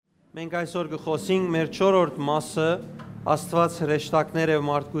Մենք այսօր կխոսենք մեր 4-րդ մասը Աստված հրեշտակներ եւ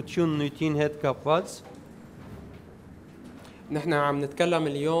մարդկություն նույթին հետ կապված։ نحن عم نتكلم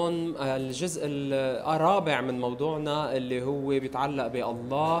اليوم الجزء الرابع من موضوعنا اللي هو بيتعلق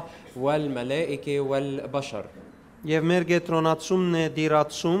بالله والملائكة والبشر. Եվ մեր գետրոնացումն է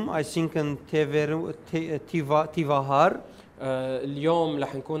դիրացում, այսինքն թիվահար, اليوم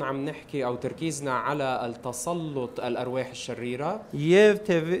رح نكون عم نحكي أو تركيزنا على التسلط الأرواح الشريرة եւ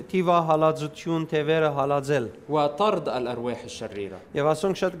թիվահալածություն, թևերը հալածել։ وطرد الأرواح الشريرة. Եվ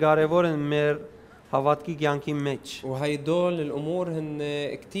ասոնք շատ կարեւոր են մեր հավատքի կյանքի մեջ։ وهيدول الأمور هن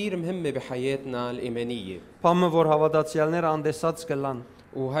كتير مهمة بحياتنا الإيمانية. Փամը որ հավատացյալները անդեսած կլան։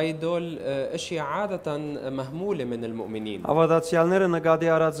 وهيدول اشياء عادة مهمولة من المؤمنين. Հավատացյալները նկատի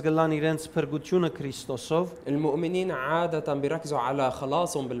առած կլան իրենց փրկությունը Քրիստոսով, المؤمنين عادة بيركزوا على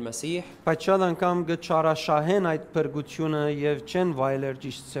خلاصهم بالمسيح բայց շատ անգամ կչարաշահեն այդ փրկությունը եւ չեն վայելեր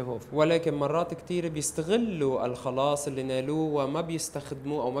ճիշտ ձևով։ ولكن مرات كتير بيستغلوا الخلاص اللي نالوه وما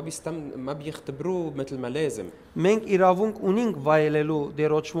بيستخدموه أو ما بيختبروه مثل ما لازم. Մենք իրավունք ունենք վայելելու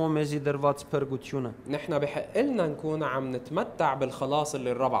դերոճմո մեզի դրված փրկությունը։ نحن بحق لنا نكون عم نتمتع بالخلاص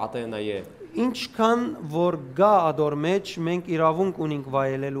اللي الرب عطينا إياه. Ինչքան որ գա ադոր մեջ մենք իրավունք ունենք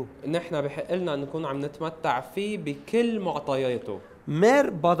վայելելու։ نحن بحق لنا نكون عم نتمتع فيه بكل معطياته. Մեր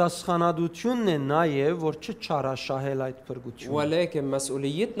բադասխանատվությունն է նաև որ չչարաշահել այդ փրկությունը։ ولكن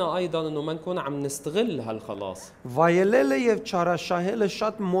مسؤوليتنا أيضا إنه ما نكون عم نستغل هالخلاص. Վայելելը եւ չարաշահելը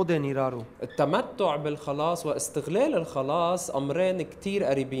շատ մոդ են իրարու։ التمتع بالخلاص واستغلال الخلاص أمرين كتير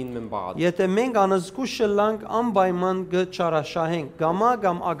قريبين من بعض. Եթե մենք անզգուշ լանք անպայման կչարաշահենք գամա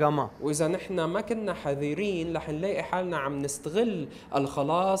կամ ագամա։ وإذا نحن ما كنا حذرين رح نلاقي حالنا عم نستغل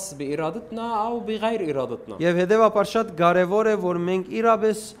الخلاص بإرادتنا أو بغير إرادتنا. Եվ հետեւաբար շատ կարեւոր է որ մենք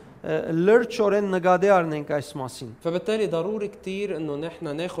իրապես լրջորեն նկատի առնենք այս մասին։ فبالتالي ضروري كتير إنه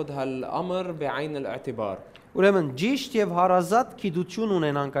نحن ناخد هالأمر بعين الاعتبار. Ուրեմն ճիշտ եւ հարազատ գիտություն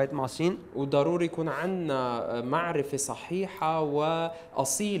ունենանք այդ մասին, وضروري يكون عندنا معرفة صحيحة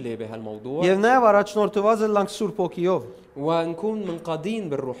وأصيلة بهالموضوع. եւ նաեւ առաջնորդված լանք Սուրբ Օքիով, ونكون منقادين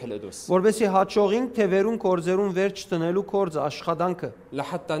بالروح القدس որովհետեւ հաջողին թևերուն կորձերուն վերջ տնելու կորձ աշխատանքը։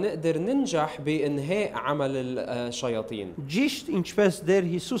 لحتى نقدر ننجح بإنهاء عمل الشياطين Ճիշտ ինչպես դեր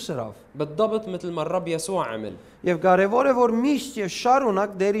Հիսուս հրավ։ بالضبط مثل ما الرب يسوع عمل. Եվ կարեւոր է որ միշտ եւ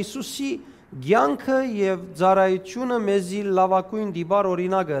շարունակ դեր Հիսուսի Գյանքը եւ ծառայությունը մեզի լավակույն դիբար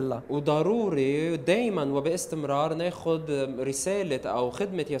օրինակը լա։ وضروري دائما وباستمرار ناخذ رسالة أو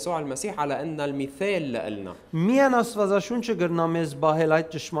خدمة يسوع المسيح على أن المثال لنا. Միան Աստվածաշունչը գրնա մեզ բահել այդ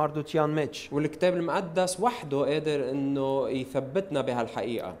ճշմարտության մեջ والكتاب المقدس وحده قادر إنه يثبتنا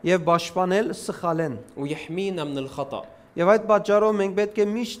بهالحقيقة եւ պաշտպանել սխալեն։ ويحمينا من الخطأ. Եվ այդ պատճառով մենք պետք է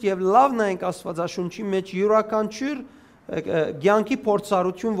միշտ եւ լավ նայենք Աստվածաշունչի մեջ յուրաքանչյուր գյանքի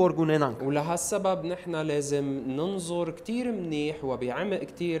փորձառություն որ գունենանք։ ولهالسبب نحن لازم ننظر كتير منيح وبعمق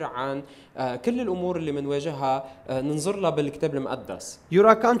كتير عن كل الأمور اللي منواجهها ننظر لها بالكتاب المقدس.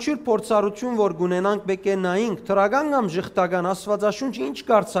 Յուրաքանչյուր փորձառություն որ գունենանք պետք է նայենք թրագան կամ ժխտական Աստվածաշունչը ինչ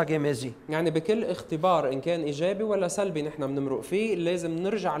կարծակ է մեզի։ يعني بكل اختبار إن كان إيجابي ولا سلبي نحن بنمرق فيه لازم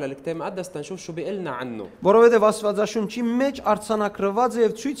نرجع للكتاب المقدس تنشوف شو بيقلنا عنه. Որովհետև Աստվածաշունչի մեջ արձանագրված է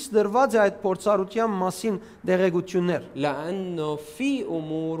եւ ցույց դրված է այդ փորձառության մասին դեղեցություններ։ لأنه في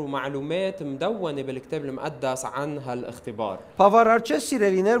أمور ومعلومات مدونة بالكتاب المقدس عن هالاختبار. Բավարար չէ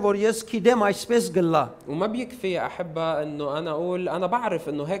սիրելիներ, որ ես գիտեմ այսպես գլա։ وما بيكفي يا أحبة إنه أنا أقول أنا بعرف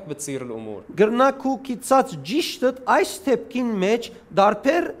إنه هيك بتصير الأمور. Գրնակու կիծած ճիշտը այս թեփքին մեջ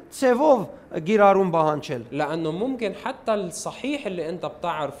դարբեր ցևով գիրարում բահանչել։ لأنه ممكن حتى الصحيح اللي أنت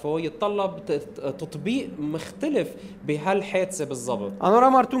بتعرفه يتطلب تطبيق مختلف بهالحادثة بالضبط.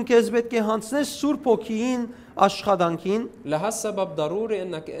 Անորամարտուն քեզ պետք է հանցնես Սուրբ Օքիին աշխատանքին, لهالسبب ضروري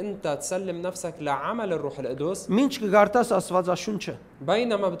إنك أنت تسلم نفسك لعمل الروح القدس ինչ կգարտաս Աստվածաշունչը։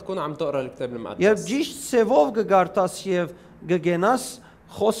 بينما بتكون عم تقرأ الكتاب Եվ المقدس. ճիշտ ցևով կգարտաս եւ կգենաս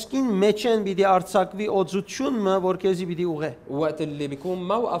խոսքին մեջ են պիտի արցակվի օծությունը, որ քեզի պիտի ուղե։ وقت اللي بيكون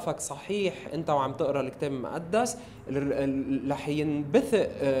موقفك صحيح أنت وعم تقرأ الكتاب المقدس رح ينبثق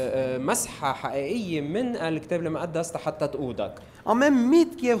مسحة حقيقية من الكتاب المقدس حتى تقودك. Ամեն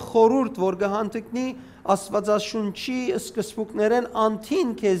միտք եւ խորուրդ, որ կհանդգնի Աստվածաշունչի սկզբունքներեն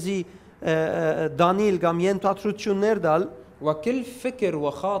անտին քեզի Դանիել կամ ենթադրություններ դալ, وكل فكر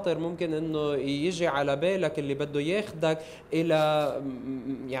وخاطر ممكن انه يجي على بالك اللي بده ياخدك الى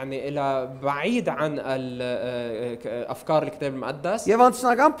يعني الى بعيد عن افكار الكتاب المقدس. Եվ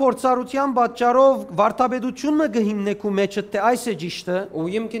անձնական փորձառության պատճառով վարդապետությունը կհիմնեք ու մեջդ թե այս է ճիշտը,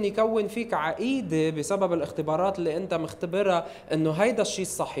 ويمكن يكون فيك عقيدة بسبب الاختبارات اللي انت مختبرها انه هيدا الشيء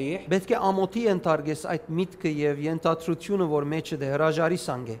الصحيح. պետք է ամոթի ընտարգես այդ միտքը եւ ենթադրությունը, որ մեջդ է հրաժարի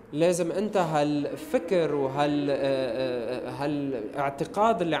սանգ է։ لازم انت هالفكر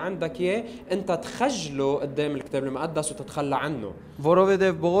هالاعتقاد اللي عندك اياه انت تخجله قدام الكتاب المقدس وتتخلى عنه.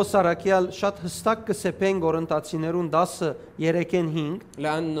 Որովհետեւ Պողոս Արաքյալ շատ հստակ կսեպեն Կորինթացիներուն 10:3-5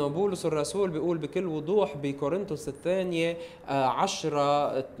 لأنه بولس الرسول بيقول بكل وضوح بكورنثوس الثانية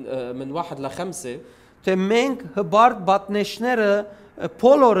 10 من 1 ل 5 թե մենք հբարտ բատնեշները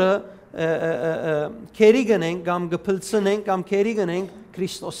բոլորը քերի գնենք կամ գփլցնենք կամ քերի գնենք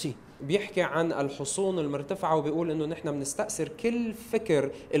Քրիստոսի։ بيحكي عن الحصون المرتفعة وبيقول انه نحن بنستأثر كل فكر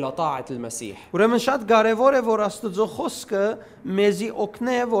الى طاعة المسيح. Ուրեմն շատ կարևոր է, որ Աստծո խոսքը մեզի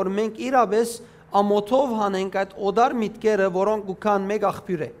օգնե, որ մենք իրապես ամոթով հանենք այդ օդար միտքերը, որոնք ուքան մեկ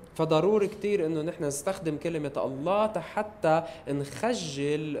աղբյուր է։ فضروري كتير انه نحن نستخدم كلمة الله حتى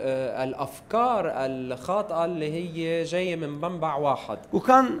نخجل الافكار الخاطئة اللي هي جاية من منبع واحد.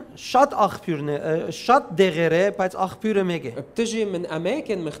 Ուքան շատ աղբյուրն է, շատ դեղեր է, բայց աղբյուրը մեկ է։ بتجي من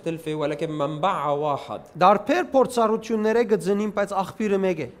اماكن مختلفة ولكن منبعها واحد. Դարբեր փորձառությունները գծնին, բայց աղբյուրը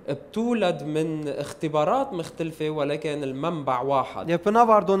մեկ է։ بتولد من اختبارات مختلفة ولكن المنبع واحد. Եվ բնավ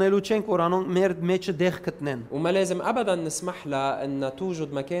արդոնելու չենք, որ անոնք մեր մեջը դեղ գտնեն։ وما لازم ابدا نسمح لها ان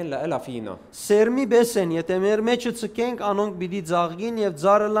توجد مكان لها فينا. Սերմի բեսեն, եթե մեր մեջը ցկենք, անոնք պիտի ծաղգին եւ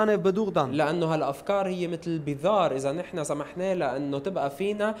ծառը լան եւ բդուղդան։ لانه هالافكار هي مثل البذار، اذا نحن سمحنا لها انه تبقى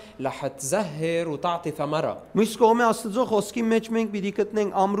فينا رح تزهر وتعطي ثمرة. Մյուս կողմը Աստծո խոսքի մեջ մենք պիտի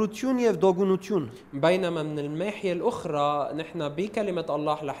գտնենք ամրություն եւ դոգունություն։ بينما من الناحية الأخرى نحن بكلمة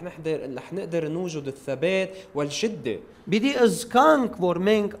الله رح نقدر نوجد الثبات والشدة. Պիտի զգանք, որ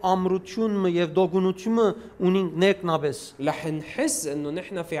մենք ամրությունը եւ դոգունությունը ունենք ներքնաբես։ رح نحس انه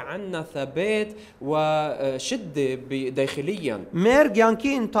نحن في عنا ثبات وشدة داخليا. Մեր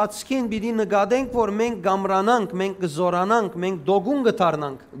ցանկի ընթացքին պիտի նկատենք, որ մենք գամրանանք, մենք կզորանանք, մենք դոգուն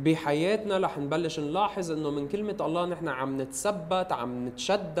կդառնանք։ بحياتنا رح نبلش نلاحظ انه من كلمة الله نحن عم نتثبت، عم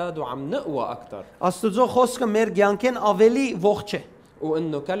نتشدد وعم نقوى اكثر. Աստծո խոսքը մեր ցանկեն ավելի ողջ է։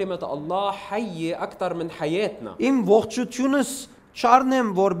 وانه كلمة الله حية اكثر من حياتنا. Իմ ողջությունս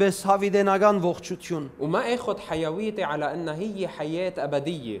չառնեմ որպես հավիտենական ողջություն։ وما اخذ حيويتي على انها هي حياة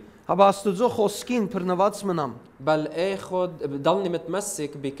ابدية. Հաբա Աստծո խոսքին բռնված մնամ։ بل اخذ بضلني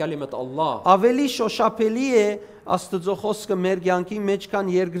متمسك بكلمة الله. Ավելի շոշափելի է Աստծո խոսքը մեր ցանկի մեջ կան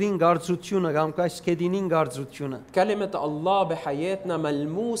երկրին գարձությունը կամ կայս կեդինին գարձությունը։ كلمة الله بحياتنا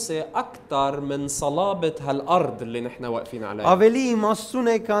ملموسة أكثر من صلابة هالأرض اللي نحن واقفين عليها. Ավելի իմաստուն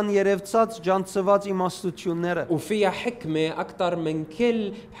է կան երևցած ջանցված իմաստությունները։ وفيها حكمة أكثر من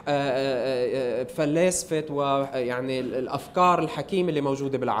كل فلاسفة ويعني الأفكار الحكيمة اللي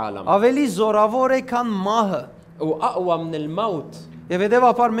موجودة بالعالم. Ավելի զորավոր է քան մահը։ وأقوى من الموت. Եվ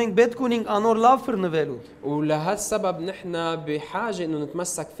հետևաբար մենք պետք ունենք անոր լավ բռնվելու։ ولهالسبب نحن بحاجة إنه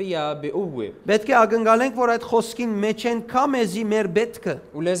نتمسك فيها بقوة. Պետք է ակնկալենք, որ այդ խոսքին մեջ են կամեզի մեր պետքը։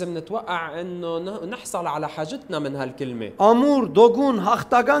 ولازم نتوقع إنه نحصل على حاجتنا من هالكلمة. Ամուր, դոգուն,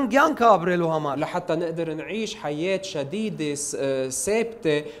 հաղթական կյանք ապրելու համար։ لحتى نقدر نعيش حياة شديدة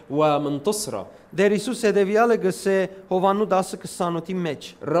ثابتة ومنتصرة. Դեր Հիսուս հետևյալը գսե Հովաննու 10:28-ի մեջ։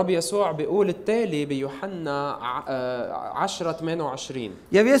 الرب يسوع بيقول التالي بيوحنا 10:28.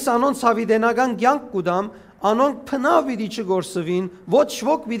 Եվ ես անոնց հավիտենական կյանք կուտամ, անոնք փնավ պիտի չգործվին, ոչ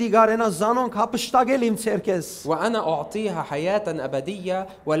ոք պիտի գարենա զանոնք հապշտակել իմ ցերքես։ وأنا أعطيها حياة أبدية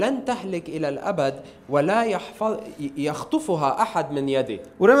ولن تهلك إلى الأبد ولا يخطفها أحد من يدي.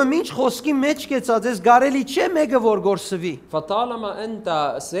 Ուրեմն ինչ խոսքի մեջ կեցած ես գարելի չէ մեկը որ գործվի։ فطالما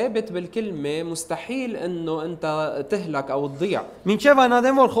أنت ثابت بالكلمة مستحيل إنه أنت تهلك أو تضيع. Մինչև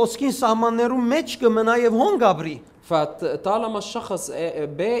այնադեմ որ խոսքին սահմաններում մեջ կմնա եւ հոն գաբրի։ فطالما الشخص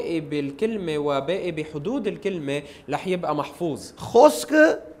باقي بالكلمة وباقي بحدود الكلمة رح يبقى محفوظ. Խոսքը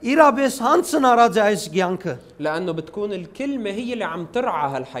իրապես հանցնարած է այս կյանքը։ لأنه بتكون الكلمة هي اللي عم ترعى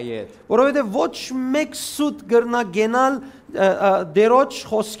هالحياة. Որովհետեւ ոչ մեկ սուտ գրնա գենալ դերոջ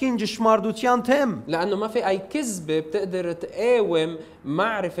խոսքին ճշմարտության թեմ։ لأنه ما في أي كذبة بتقدر تقاوم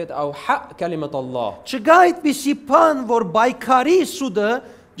معرفة أو حق كلمة الله. Չկա այդպիսի բան, որ բայկարի սուդը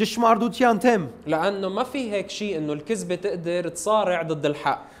ճշմարտության թեմ։ لأنه ما في هيك شيء إنه الكذبة تقدر تصارع ضد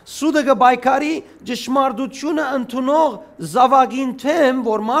الحق. Սուդը կբայկարի ճշմարտությունը ընդունող զավակին թեմ,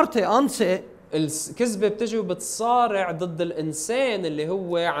 որ մարդ է անց է։ الكذبة بتجي وبتصارع ضد الإنسان اللي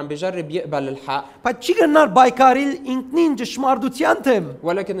هو عم بجرب يقبل الحق. Բայց չի գնար բայկարիլ ինքնին ճշմարտության թեմ։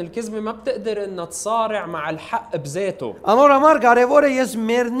 ولكن الكذبة ما بتقدر إنها تصارع مع الحق بذاته. Անոր համար կարևոր է ես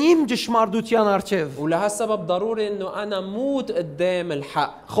մեռնիմ ճշմարտության առջև։ ولهالسبب ضروري إنه أنا موت قدام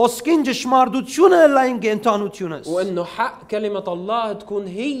الحق. Խոսքին ճշմարտությունը լայն գենթանությունս։ وإنه حق كلمة الله تكون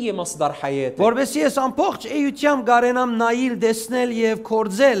هي مصدر حياتي. Որովհետեւ ես ամբողջ էությամբ կարենամ նայել, տեսնել եւ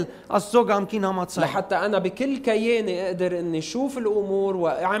կործել Աստծո կամքին համաձայն։ لحتى أنا بكل كياني أقدر إني أشوف الأمور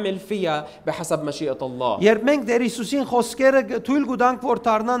وأعمل فيها بحسب مشيئة الله. Երբ մենք Տեր Հիսուսին խոսքերը թույլ կտանք, որ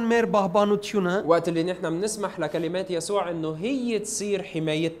դառնան մեր բահբանությունը, وقت اللي نحن بنسمح لكلمات يسوع إنه هي تصير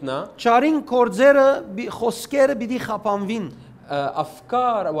حمايتنا، ճարին կործերը խոսքերը պիտի խափանվին։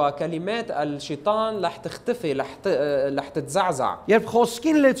 أفكار وكلمات الشيطان رح تختفي، رح تتزعزع. Երբ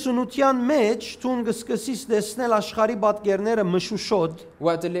խոսքին լեցունության մեջ ցուն գսկսիս տեսնել աշխարհի պատկերները մշուշոտ,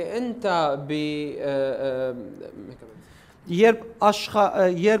 وقت اللي أنت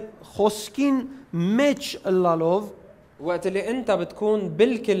երբ խոսքին մեջ լալով وقت اللي أنت بتكون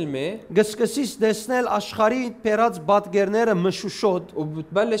بالكلمة գսկսիս տեսնել աշխարհի փերած պատկերները մշուշոտ,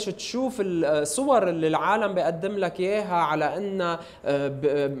 وبتبلش تشوف الصور اللي العالم بيقدم لك إياها على إنها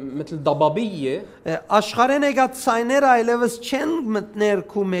مثل ضبابية. աշխարհեն եկած ցայները այլևս չեն մտներ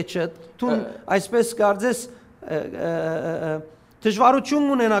քու մեջը, ցուն այսպես կարծես դժվարություն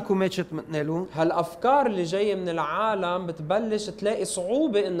ունենա քու մեջը մտնելու։ هالأفكار اللي جاية من العالم بتبلش تلاقي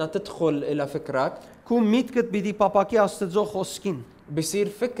صعوبة إنها تدخل إلى فكرك. Քու միտքդ պիտի պապակի Աստծո խոսքին։ بصير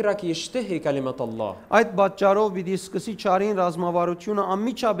فكرك يشتهي كلمة الله. Այդ պատճառով պիտի սկսի ճարին ռազմավարությունը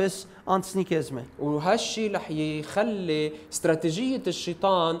անմիջապես անցնի քեզ մե։ وهالشي رح يخلي استراتيجية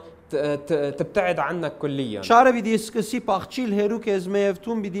الشيطان تبتعد عنك كليا. Ճարը պիտի սկսի փախչիլ հերու քեզ մե եւ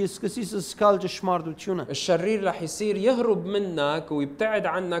ցուն պիտի սկսի սկալ ճշմարտությունը։ الشرير رح يصير يهرب منك ويبتعد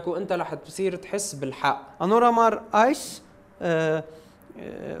عنك وانت رح تصير تحس بالحق. Անոր համար այս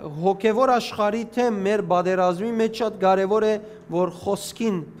հոգևոր աշխարհի թեմ մեր բادرազմի մեջ շատ կարևոր է որ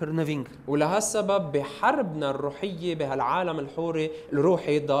խոսքին բռնվենք։ ولهالسبب بحربنا الروحية بهالعالم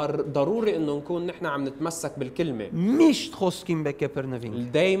الروحي ضروري انه نكون نحن عم نتمسك بالكلمة. Միշտ խոսքին պետք է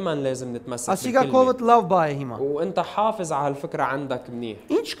բռնվենք։ دايما لازم نتمسك Ասիկա بالكلمة. կովդ լավ բայ է հիմա։ وانت حافظ على هالفكرة عندك منيح.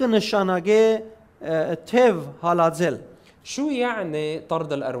 Ինչ կնշանակե թև հալածել։ شو يعني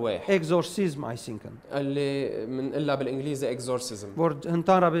طرد الأرواح؟ Exorcism այսինքն, اللي بنقلها بالإنجليزي exorcism. որ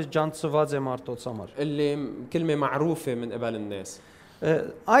ընդհանրապես ջանցված է մարդոց համար։ اللي كلمة معروفة من قبل الناس.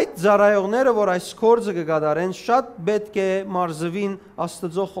 Այդ զարայողները, որ այս կորձը կգադարեն, շատ պետք է մարզվին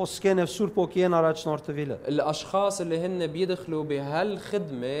Աստծո խոսքեն եւ Սուրբ Օքիեն առաջնորդվելը։ الأشخاص اللي هن بيدخلوا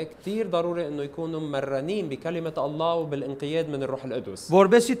بهالخدمة كتير ضروري إنه يكونوا مرنين بكلمة الله وبالانقياد من الروح القدس.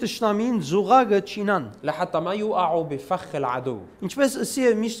 Որբեսի տշնամին զուգակը չինան։ لحتى ما يوقعوا بفخ العدو. Ինչպես ըսի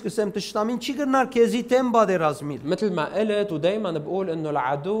է միշտ կսեմ տշնամին չի գնար քեզի թեմ բادرազմիլ։ مثل ما قلت ودايما بقول إنه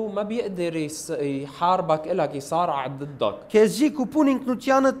العدو ما بيقدر يحاربك إلك يصارع ضدك. Քեզի կուպուն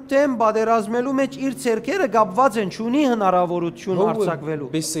ինքնությանը թեմ բادرազմելու մեջ իր ցերկերը կապված են, չունի հնարավորություն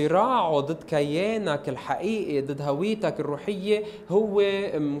արձակվելու։ بصراعه ضد كيانك الحقيقي ضد هويتك الروحية هو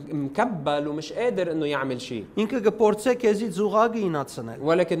مكبل ومش قادر إنه يعمل شيء. Ինքը կփորձե քեզի զուգակը ինացնել։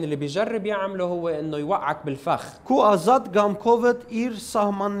 ولكن اللي بيجرب يعمله هو إنه يوقعك بالفخ. Քու ազատ գամքովդ իր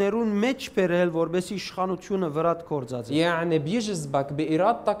սահմաններուն մեջ բերել, որբեսի իշխանությունը վրատ կործած է։ يعني بيجذبك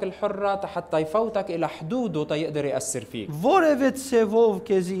بإرادتك الحرة حتى يفوتك إلى حدوده تيقدر يأثر فيك. Որևէ ցևով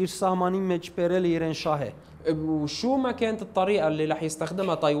քեզի իր սահմանի մեջ բերել իրեն շահ է։ وشو ما كانت الطريقة اللي رح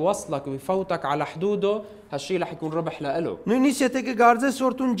يستخدمها تيوصلك ويفوتك على حدوده هالشي رح يكون ربح لإله. Նույնիսկ եթե կգարձես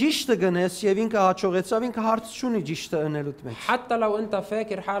որ դու ճիշտը գնես եւ ինքը հաջողեցավ, ինքը հարց չունի ճիշտը ընելուց մեջ։ حتى لو أنت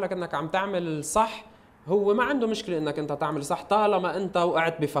فاكر حالك إنك عم تعمل الصح هو ما عنده مشكلة إنك أنت تعمل صح طالما أنت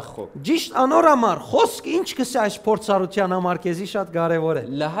وقعت بفخه. Ճիշտ անորամար խոսք ինչ կսի այս փորձառության համար քեզի շատ կարեւոր է։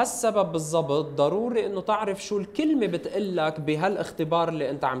 لهالسبب بالضبط ضروري إنه تعرف شو الكلمة بتقلك بهالاختبار اللي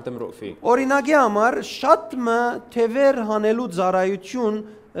أنت عم تمرق فيه. Օրինակի համար շատ մը թևեր հանելու ծառայություն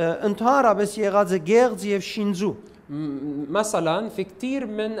ընդհանրապես եղած է գեղձ եւ շինձու։ مثلا في كتير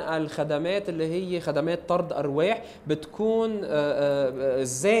من الخدمات اللي هي خدمات طرد أرواح بتكون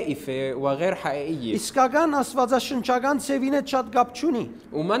زائفة وغير حقيقية. Իսկական աստվածաշնչական ցևին հետ շատ կապ չունի։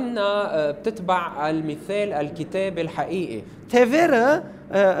 ومنا بتتبع المثال الكتابي الحقيقي. թևերը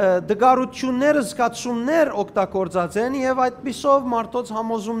դգարությունները, զգացումներ օգտագործած են եւ այդպիսով մարդոց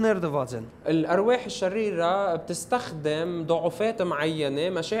համոզումներ դված են։ الأرواح الشريرة بتستخدم ضعفات معينة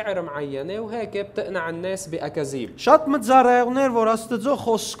مشاعر معينة وهيك بتقنع الناس بأكاذيب Շատ մծարայողներ, որ Աստծո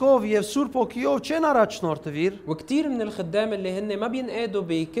խոսքով եւ Սուրբ Օգիով չեն առաջնորդվիր, وكتير من الخدام اللي هن ما بينقادوا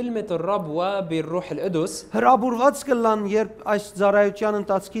بكلمة الرب وبالروح القدس հրաբուրված կլան, երբ այս ծառայության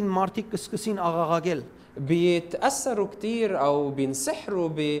ընթացքին մարդիկ կսկսին աղաղագել։ بيتأثروا كتير أو بينسحروا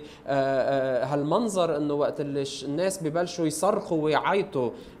بهالمنظر إنه وقت اللي الناس ببلشوا يصرخوا ويعيطوا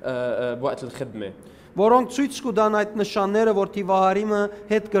بوقت الخدمة Որոնք ցույց կտան այդ նշանները, որ Տիվահարիմը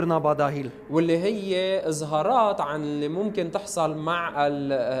հետ կրնաբադահիլ։ واللي هي إظهارات عن اللي ممكن تحصل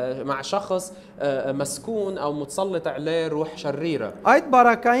مع شخص مسكون أو متسلط عليه روح شريرة. Այդ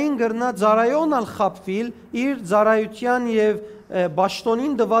բարակային գրնա ծառայոնալ խապվիլ իր ծառայության եւ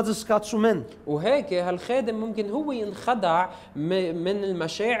باشتونين دواز سكاتسومن وهيك هالخادم ممكن هو ينخدع من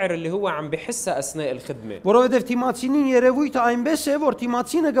المشاعر اللي هو عم بحسها أثناء الخدمة որովհետև Թիմացինին երևույթը այնպես է որ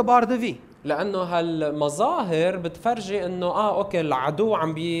Թիմացինը կբարդվի لأنه هالمظاهر بتفرجي إنه أوكي العدو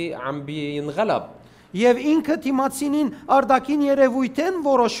عم بينغلب Եվ ինքը Թիմացինին արդակին երևույթեն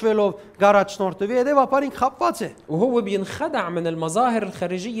որոշվելով գարաչնորտվի, հետևաբար ինքը խապված է։ وهو بينخدع من المظاهر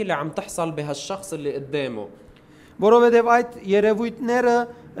الخارجية اللي عم تحصل بهالشخص اللي قدامه Որովհետև այդ երևույթները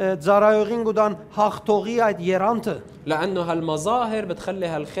ծառայողին գուտան հաղթողի այդ երանքը։ لأنه هالمظاهر بتخلي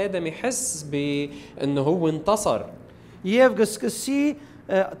هالخادم يحس بأنه هو انتصر Եվ գսկսի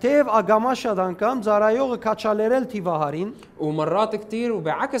թեև ագամաշատ անգամ ծառայողը քաչալերել Թիվահարին ومرات كتير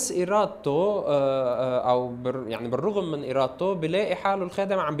وبعكس إرادته أو يعني بالرغم من إرادته بلاقي حاله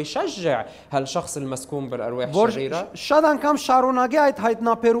الخادم عم بيشجع هالشخص المسكون بالأرواح الشريرة շատ անգամ շարունակի այդ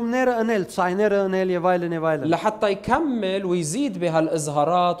հայտնաբերումները անել, ցայները անել եւ այլն եւ այլն لحتى يكمل ويزيد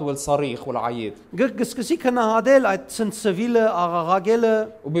بهالإظهارات والصريخ والعيط գսկսի քնահատել այդ ցնցվիլը, աղաղակելը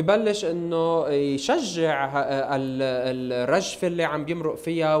وبيبلش إنه يشجع الرجفة اللي عم بيمرق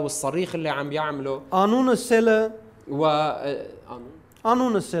فيها والصريخ اللي عم بيعمله անունը սելը و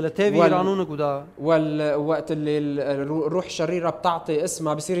անունը սելը թեւի իր անունը գուտա والوقت اللي الروح الشريرة بتعطي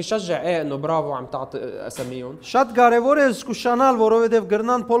اسمها بصير يشجع انه برافو عم تعطي اساميهم շատ կարեւոր է զգուշանալ որովհետեւ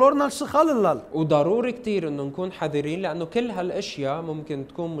գրնան բոլորն ալ սխալ լալ وضروري كتير انه نكون حذرين لانه كل هالاشياء ممكن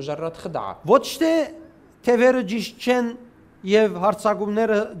تكون مجرد خدعة ոչ թե թևերը ճիշտ չեն եւ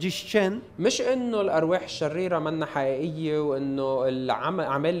հարցակումները ճիշտ չեն مش انه الارواح الشريرة منا حقيقية وانه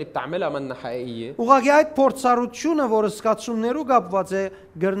العمل اللي بتعملها منا حقيقية ուղղակի այդ փորձառությունը որը սկացումներու կապված է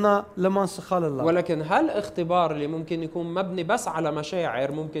գրնա լման սխալ լալ ولكن هالاختبار اللي ممكن يكون مبني بس على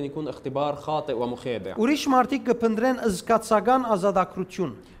مشاعر ممكن يكون اختبار خاطئ ومخادع ուրիշ մարդիկ կփնտրեն զգացական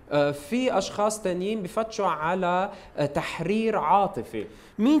ազատագրություն في اشخاص تانيين بفتشوا على تحرير عاطفي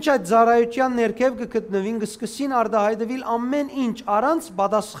Մինչ այդ ծառայության ներքև կգտնվին կսկսին արդահայտվել ամեն ինչ առանց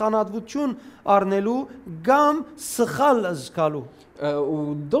պատասխանատվություն առնելու կամ սխալ զգալու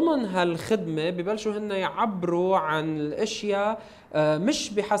وضمن هالخدمة ببلشوا هن يعبروا عن الاشياء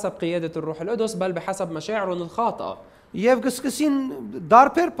مش بحسب قيادة الروح القدس بل بحسب مشاعرهم الخاطئة Եվ կսկսին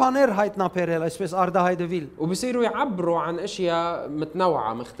դարբեր բաներ հայտնաբերել, այսպես արդահայտվել։ وبصيروا يعبروا عن اشياء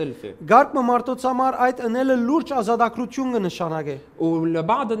متنوعة مختلفة Գարկը մարդոց համար այդ ընելը լուրջ ազատագրություն կնշանակե։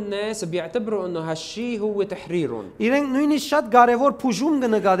 ولبعض الناس بيعتبروا انه هالشيء هو تحريرهم Իրենք նույնիսկ շատ կարևոր բուժում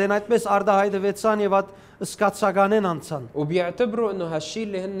կնկատեն, այդպես արդահայտվեցան եւ այդ սկացականեն անցան։ وبيعتبروا انه هالشيء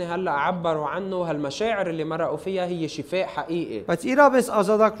اللي هن هلا عبروا عنه هالمشاعر اللي مرقوا فيها هي شفاء حقيقي Բայց իրապես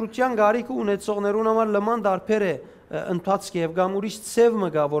ազատագրության գարիկը ունեցողներուն համար լման դարբեր է ընթացք եւ կամ ուրիշ ծև մը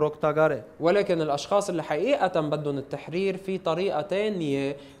գա որ օգտակար է։ ولكن الاشخاص اللي حقيقة بدهم التحرير في طريقة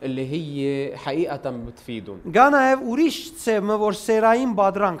تانية اللي هي حقيقة بتفيدهم Գա նաեւ ուրիշ ծև մը որ սերային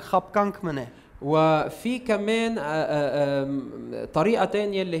բادرանք, խապկանք մնե։ وفي كمان طريقة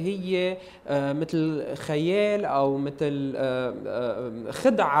تانية اللي هي مثل خيال أو مثل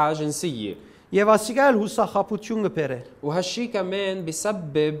خدعة جنسية Եվ ասիկա էլ հուսախապություն կբերե։ وهالشي كمان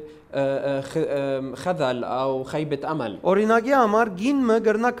بيسبب خذل أو خيبة أمل Օրինակի համար գինը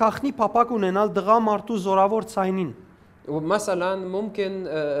գրնա քախնի փապակ ունենալ դղա մարդու զորավոր ցայնին։ مثلا ممكن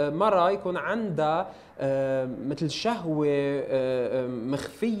مرة يكون عندها مثل شهوة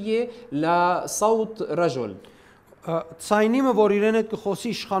مخفية لصوت رجل Ցայնիմը որ իրեն հետ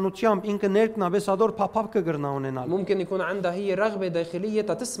կխոսի իշխանությամբ ինքը ներքնաբես ադոր փապապ կգրնա ունենալ։ ممكن يكون عندها هي رغبة داخلية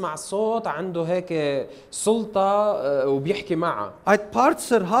تسمع صوت عنده هيك سلطة وبيحكي معها Այդ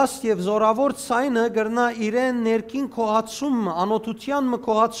բարձր հաստ եւ զորավոր ցայնը գրնա իրեն ներքին կողացումը, անօթության մը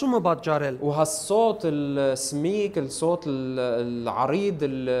կողացումը պատճառել։ وهالصوت السميك الصوت العريض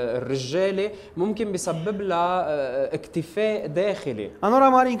الرجالي ممكن بيسبب لها اكتفاء داخلي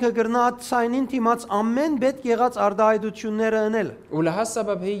Անորամար ինքը գրնա այդ ցայնին դիմաց ամեն պետք եղած արտահայտությունները անել։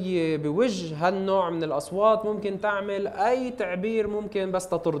 ولهالسبب هي بوجه هالنوع من الأصوات ممكن تعمل أي تعبير ممكن بس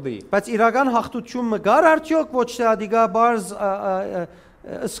ترضيه. Բայց իրական հաղթությունը գար արդյոք ոչ թե ադիգա բարձ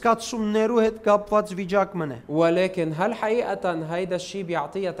սկացումներու հետ կապված վիճակ մնե։ ولكن هل حقيقة هيدا الشيء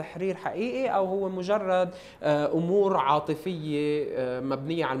بيعطيها تحرير حقيقي أو هو مجرد أمور عاطفية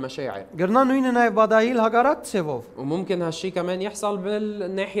مبنية على المشاعر؟ Գրնա նույնը նաև բադահիլ հագարակ ցևով։ وممكن هالشيء كمان يحصل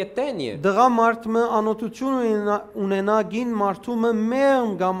بالناحية الثانية. Դղա մարդը անօտություն ունենա գին մարդումը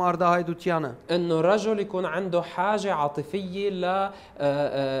մեղմ կամ արտահայտությանը։ إنه رجل يكون عنده حاجة عاطفية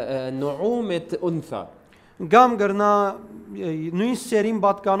لنعومة أنثى. Կամ գրնա նույն սերին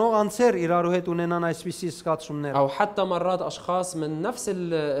պատկանող անձեր իրարու հետ ունենան այսպիսի սկացումներ։ أو حتى مرات أشخاص من نفس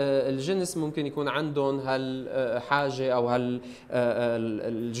الجنس ممكن يكون عندهم هالحاجة أو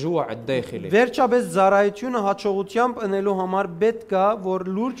هالجوع الداخلي. Վերջապես ծառայությունը հաջողությամբ ընելու համար պետք է որ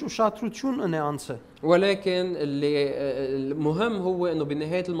լուրջ ուշադրություն ունի անձը։ ولكن اللي المهم هو انه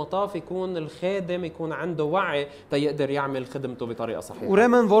بنهايه المطاف يكون الخادم يكون عنده وعي تيقدر يعمل خدمته بطريقه صحيحه.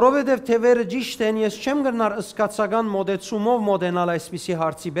 Ուրեմն որովհետև թևերը ճիշտ են, ես չեմ գնար ըսկացական մոդեցումով մոդենալ այսպիսի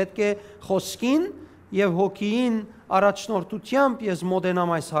հարցի, պետք է խոսքին եւ հոգին առաջնորդությամբ ես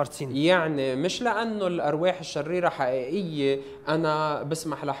մոդենամ այս հարցին։ يعني مش لانه الارواح الشريره حقيقيه انا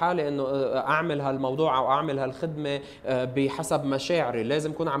بسمح لحالي انه اعمل هالموضوع او اعمل هالخدمه بحسب مشاعري،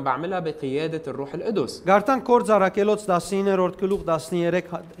 لازم اكون عم بعملها بقياده الروح القدس. Գարտան կորձարակելոց 19-րդ գլուխ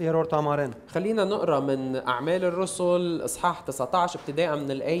 13-րդ համարեն։ خلينا نقرا من اعمال الرسل اصحاح 19 ابتداء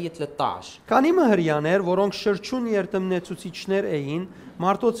من الايه 13. Քանի մհրյաներ, որոնք շրջուն երթմնեցուցիչներ էին,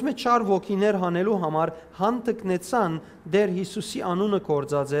 մարդոց մեջ չար ոգիներ հանելու համար հանդգնեցան Դեր Հիսուսի անունը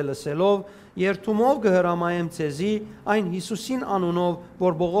կորձածել լսելով, երթումով կհրամայեմ ցեզի այն Հիսուսին անունով,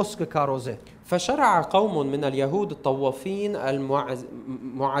 որ Բողոս կկարոզե։ فشرع قوم من اليهود الطوافين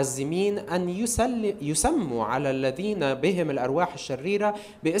المعزمين أن يسموا على الذين بهم الأرواح الشريرة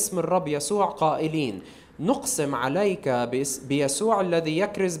باسم الرب يسوع قائلين نقسم عليك بيسوع الذي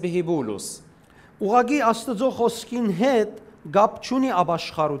يكرز به بولس. Ուղագի Աստծո խոսքին հետ գապ չունի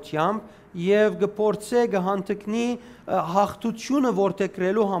ապաշխարությամբ եւ գործե գհանտկնի հաղթությունը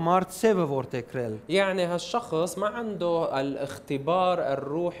որտեքրելու համար ցևը որտեքրել։ يعني هالشخص ما عنده الاختبار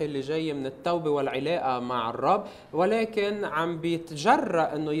الروحي اللي جاي من التوبة والعلاقة مع الرب، ولكن عم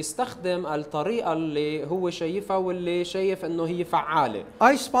بيتجرأ انه يستخدم الطريقة اللي هو شايفها واللي شايف انه هي فعالة.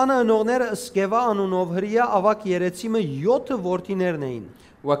 Այս բանը ընողները Սկևա անունով հրյա ավակ երեցիմը 7 որդիներն էին։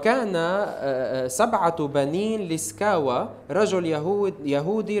 وكان 7 بنين لسكاوى رجل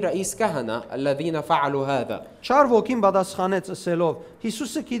يهودي رئيس كهنة الذين فعلوا هذا. Չար ոգին պատասխանեց ասելով.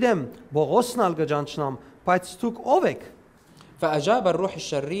 Հիսուսը գիտեմ, Բողոսն ալ գճանչնամ, բայց դուք ով եք։ فأجاب الروح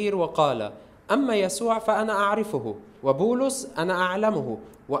الشرير وقال أما يسوع فأنا أعرفه وبولس أنا أعلمه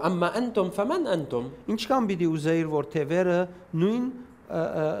وأما أنتم فمن أنتم؟ Ինչքան պիտի ուզեիր որ թևերը նույն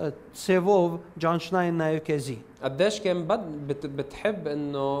ցևով ճանչնային նաև քեզի։ قديش كان بتحب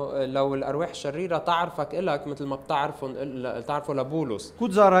انه لو الارواح الشريره تعرفك الك مثل ما تعرفوا لبولس. Քու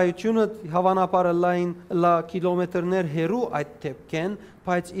ծառայությունը հավանաբար լայն լա կիլոմետրներ հեռու այդ թեփքեն,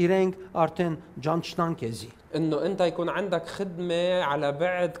 բայց իրենք արդեն ճանչնան քեզի։ انه انت يكون عندك خدمه على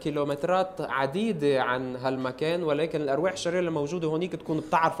بعد كيلومترات عديده عن هالمكان، ولكن الارواح الشريره الموجوده هونيك تكون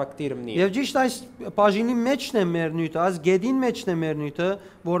بتعرفك كثير منيح. Եվ ճիշտ այս բաժինի մեջն է մեր նույթը, այս գեդին մեջն է մեր նույթը,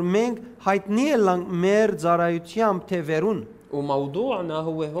 որ մենք հայտնի ենք մեր ծառայությամբ թևերուն։ وموضوعنا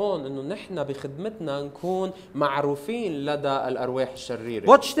هو هون انه نحن بخدمتنا نكون معروفين لدى الارواح الشريره.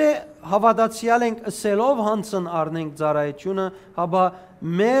 Ոչ թե հավատացյալ ենք ըսելով հանցն առնենք ծառայությունը, հաբա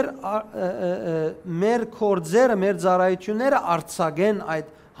մեր կորձերը, մեր ծառայությունները արցագեն այդ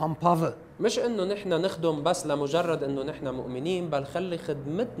համբավը։ مش انه نحن نخدم بس لمجرد انه نحن مؤمنين، بل خلي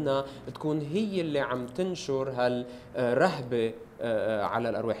خدمتنا تكون هي اللي عم تنشر هالرهبه على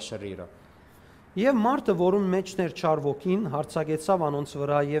الارواح الشريره. Եվ մարդը, որում մեջներ չար ոգին, հարցակեցավ անոնց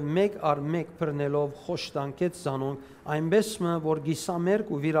վրա եւ մեկ առ մեկ բռնելով խոշտանկեց զանոնք, այնպես որ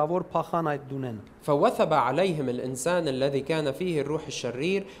գիսամերկ ու վիրավոր փախան այդ դունեն։ فوثب عليهم الإنسان الذي كان فيه الروح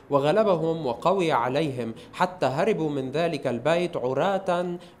الشرير وغلبهم وقوي عليهم حتى هربوا من ذلك البيت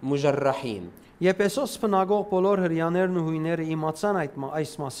عراة مجرحين. Եփեսոս բնագող բոլոր հрьяաներն ու հույները իմացան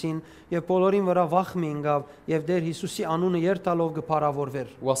այս մասին եւ բոլորին վրա վախ մինգավ եւ Տեր Հիսուսի անունը երթալով կփարավորվեր։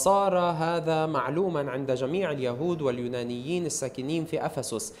 وصار هذا معلوما عند جميع اليهود واليونانيين الساكنين في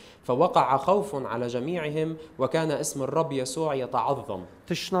أفسس، فوقع خوف على جميعهم وكان اسم الرب يسوع يتعظم.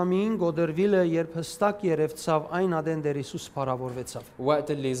 Տշնամին գոդրվիլը երբ հստակ երևցավ այն ադեն Տեր Հիսուս փարավորվեցավ։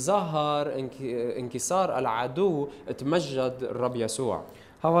 وقت اللي ظهر انكسار العدو تمجد الرب يسوع.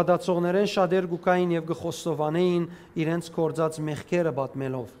 Հավատացողներեն շատեր գուկային եւ գխոստովանեին իրենց կործած մեղքերը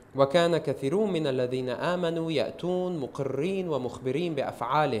պատմելով։ وكان كثيرون من الذين آمنوا يأتون مقرين ومخبرين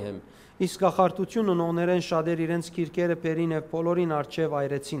بأفعالهم Իսկ գախարտություն ունողներեն շատեր իրենց քիրքերը պերին եւ բոլորին արչեւ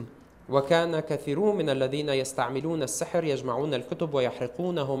այրեցին։ وكان كثيرون من الذين يستعملون السحر يجمعون الكتب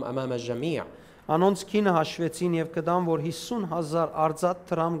ويحرقونهم أمام الجميع Անոնց քինը հաշվեցին եւ կդան, որ 50,000 արձած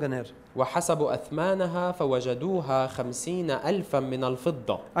տրամ գներ։ وحسبوا أثمانها فوجدوها 50,000 من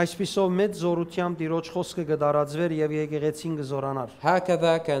الفضة Այսպիսով մեծ զորությամբ Տիրոջ խոսքը կդարածվեր եւ եկեղեցին կզորանար։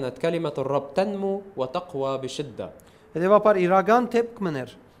 هكذا كانت كلمة الرب تنمو وتقوى بشدة Հետևաբար իրական դեպք մներ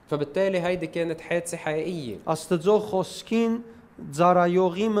فبالتالي هيدي كانت حادثة حقيقية Աստծո խոսքին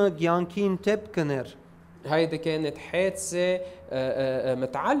ծարայողիմը ցանկին դեպք կներ։ هيدي كانت حادثة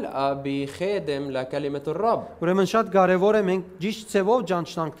متعلقة بخادم لكلمة الرب Ուրեմն շատ կարեւոր է մենք ճիշտ ցևով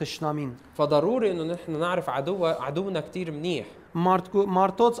ճանչնանք թշնամին։ فضروري انه نحن نعرف عدونا كتير منيح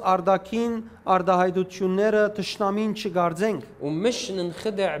Մարդոց արդակին արդահայտությունները թշնամին չգարձենք։ ومش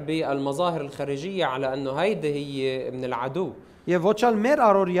ننخدع بالمظاهر الخارجية على انه هيدي هي من العدو Եվ ոչ էլ մեր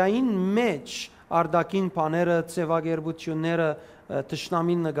առօրյային մեջ արդակին բաները, ցևագերբությունները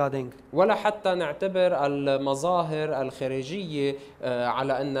թշնամին նկատենք։ ولا حتى نعتبر المظاهر الخارجية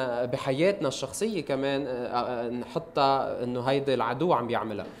على ان بحياتنا الشخصية كمان نحطها انه هيدي العدو عم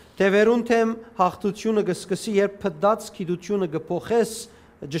بيعملها Տևերուն թեմ հաղթությունը կսկսի, երբ փդած գիտությունը կփոխես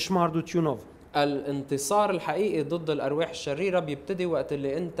ճշմարտությունով։ الانتصار الحقيقي ضد الأرواح الشريرة بيبتدي وقت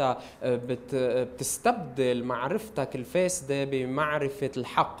اللي أنت بتستبدل معرفتك الفاسدة بمعرفة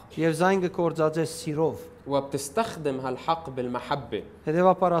الحق Եվ զայն կկործածես սիրով։ وبتستخدم هالحق بالمحبة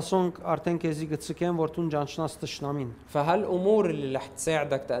Հետևաբար ասոնք արդեն քեզի գցկեն, որ դու ճանչնաս թշնամին։ فهالأمور اللي رح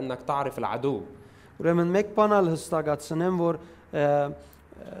تساعدك أنك تعرف العدو Ուրեմն մեկ բան ալ հստակացնեմ, որ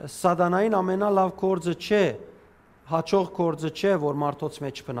սատանային ամենալավ կորձը չէ, հաջող կորձը չէ, որ մարդոց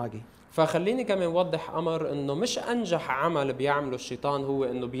մեջ բնագի։ فخليني كمان وضح أمر إنه مش أنجح عمل بيعمله الشيطان هو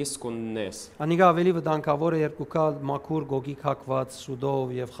إنه بيسكن الناس Անիկա ավելի վտանգավոր է երկու կալ մաքուր գոգիկ հակված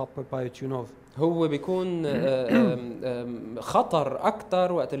սուդով եւ խապպայությունով։ هو بيكون خطر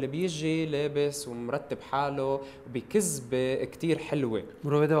أكتر وقت اللي بيجي لابس ومرتب حاله بكذبة كتير حلوة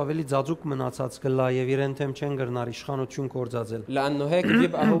Որովհետեւ ավելի ծածուկ մնացած կլա եւ իրեն թեմ չեն գրնար իշխանություն կործածել։ لأنه هيك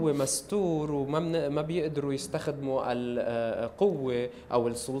بيبقى هو مستور وما بيقدروا يستخدموا القوة أو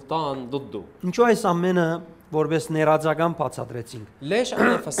السلطان ضده Ինչու այս ամենը որպես ներածական բացատրեցինք։ ليش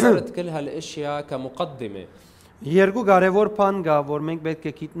أنا فسرت كل هالأشياء كمقدمة Երկու կարևոր բան կա, որ մենք պետք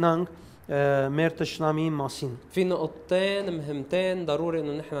է գիտնանք մեր տշնամի մասին։ في نقطتين مهمتين ضروري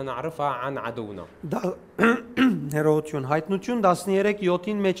إنه نحن نعرفها عن عدونا Դա հերոություն հայտնություն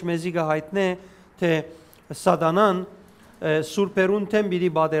 13:7-ին մեջ մեզի կհայտնե թե սատանան սուրբերուն թեմ պիտի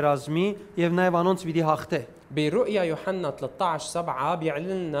բادرազմի եւ նաեւ անոնց պիտի հաղթե։ برؤيا يوحنا 13:7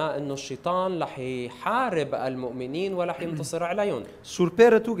 بيعلن لنا انه الشيطان رح يحارب المؤمنين ورح ينتصر عليهم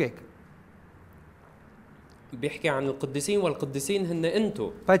Սուրբերը դուք եք, بيحكي عن القديسين والقديسين هن انتو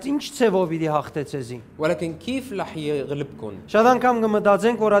բայց ինչ ցևով պիտի հաղթե ցեզի։ ولكن كيف رح يغلبكم Շատ անգամ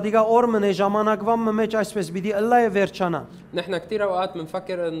կմտածենք, որ ադիգա օրմն է ժամանակվան մեջ այսպես պիտի ըլլա է վերջանա։ نحن كثير اوقات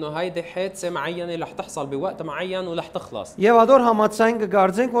بنفكر انه هيدي حادثه معينه رح تحصل بوقت معين ورح تخلص Եվ ադոր համացայն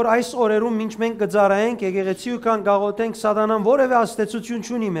կգարձենք, որ այս օրերում ինչ մենք կծարայենք, եկեղեցի ու կան գաղութենք սատանան որևէ աստեցություն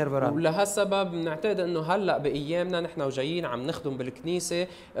չունի մեր վրա։ ولهالسبب بنعتقد انه هلا بايامنا نحن وجايين عم نخدم بالكنيسه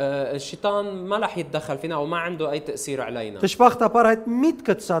الشيطان ما رح يتدخل فينا او ما عنده اي تاثير علينا Դժբախտաբար այդ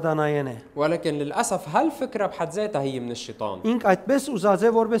միտքը սատանայեն է։ ولكن للاسف هالفكره بحد ذاتها هي من الشيطان Ինք այդպես ուզած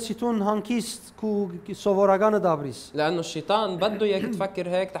է, որովհետեւ դու հանգիստ ու սովորականը դաբրիս։ لانه الشيطان بده اياك تفكر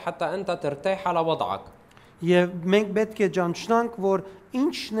هيك حتى انت ترتاح على وضعك Եվ մենք պետք է ճանչնանք, որ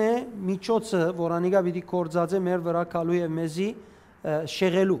ինչն է միջոցը, որ անիկա պիտի կործածե մեր վրա կալու եւ մեզի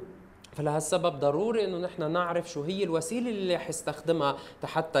շեղելու։ فلهالسبب ضروري انه نحن نعرف شو هي الوسيله اللي رح يستخدمها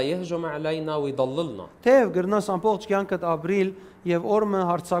حتى يهجم علينا ويضللنا Թեև գրնաս ամբողջ կյանքդ ապրիլ եւ օրը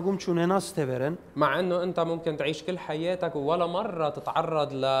հարցակում չունենաս թևերեն, مع انه انت ممكن تعيش كل حياتك ولا مره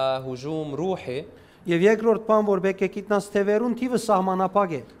تتعرض لهجوم روحي եւ երկրորդ բան, որ պետք է գիտնաս թևերուն թիվը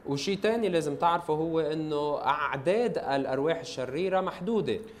սահմանապակ է։ وشيء تاني لازم تعرفه هو انه اعداد الارواح الشريره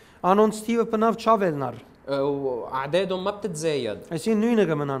محدوده Անոնց թիվը բնավ չավելնար։ واعدادهم ما بتتزايد Այսին նույնը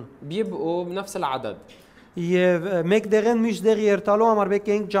կմնան։ بيبقوا بنفس العدد Եվ մեկ դեղեն միշտ դեղի երթալու համար պետք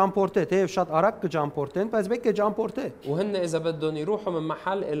է ջամփորտե, թեև շատ արագ կջամփորտեն, բայց պետք է ջամփորտե։ وهن اذا بدهم يروحوا من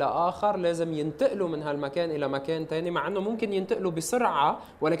محل الى اخر لازم ينتقلوا من هالمكان الى مكان ثاني مع انه ممكن ينتقلوا بسرعه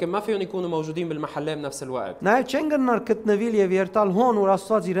ولكن ما فيهم يكونوا موجودين بالمحلين بنفس الوقت Նաև չեն գնար գտնվել եւ երթալ հոն, որ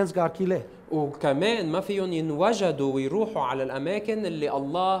Աստված իրենց գարկիլ է։ وكمان ما فيهم ينوجدوا ويروحوا على الاماكن اللي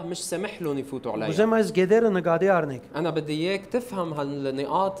الله مش سامح لهم يفوتوا عليها. Ուզեմ այս գեդերը նկատի առնեք։ انا بدي اياك تفهم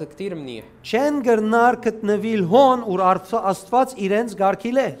هالنقاط كثير منيح. Չեն գրնար գտնվիլ հոն, ուր Աստված իրենց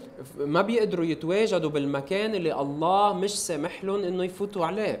գարքիլ է։ ما بيقدروا يتواجدوا بالمكان اللي الله مش سامح لهم انه يفوتوا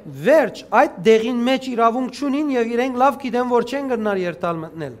عليه. Վերջ, այդ դեղին մեջ իրավունք չունին եւ իրենք լավ գիտեն, որ չեն գրնար երթալ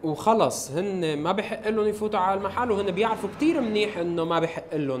մտնել։ وخلص هن ما بحق لهم يفوتوا على المحل وهن بيعرفوا كثير منيح انه ما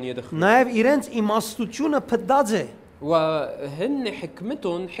بحق لهم يدخلوا. Նաեւ իրենց իմաստությունը փդած է։ وهن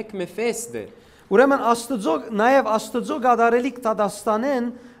حكمتهم حكمة فاسدة. Ուրեմն նաեւ Աստծո գադարելիք տադաստանեն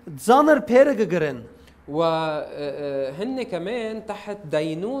ծանր փերը կգրեն։ وهن كمان تحت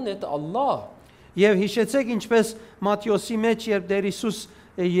دينونة الله. Եվ հիշեցեք ինչպես Մատթեոսի մեջ երբ Տեր Հիսուս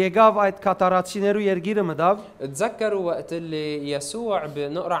եկավ այդ կատարածիներու երգիրը մտավ, تذكروا وقت اللي يسوع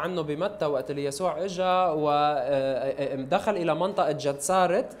بنقرا عنه بمتى وقت اللي يسوع اجى ودخل الى منطقة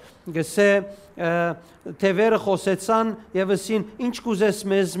جدسارت. գսե թևերը խոսեցան եւ ասին ինչ կուզես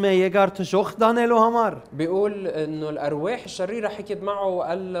մեզ մե եկար թշող դանելու համար։ بيقول انه الارواح الشريره حكيت معه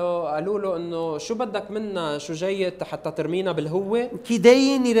قالوا له انه شو بدك منا، شو جاي حتى ترمينا بالهوة.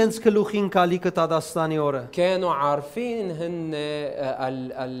 Գիտեին իրենց գլուխին կալիքը տադաստանի օրը։ كانوا عارفين هن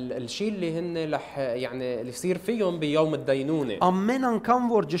الشيء اللي هن رح يعني اللي يصير فيهم بيوم الدينونه. Ամեն անգամ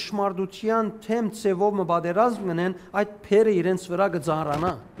որ ճշմարտության թեմ ծևով մբادرազմ գնեն, այդ փերը իրենց վրա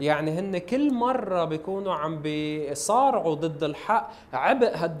կձանրանա։ يعني هن كل مرة بيكونوا عم بيصارعوا ضد الحق،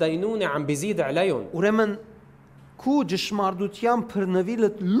 عبء هالدينونة عم بيزيد عليهم. Ուրեմն քու ճշմարտության բռնվիլը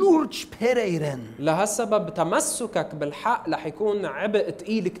լուրջ փեր է իրեն։ لهالسبب تمسكك بالحق رح يكون عبء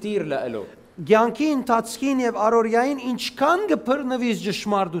ثقيل كثير لإله. Գյանքի ընթացքին եւ առօրյային ինչքան կբռնվիս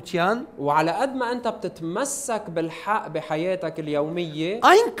ճշմարտության, وعلى قد ما انت بتتمسك بالحق بحياتك اليومية،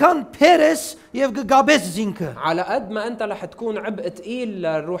 այնքան փերես եւ կգաբես զինքը։ على قد ما انت رح تكون عبء ثقيل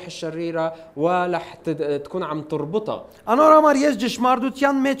للروح الشريرة ورح تكون عم تربطها. Անորոմար ես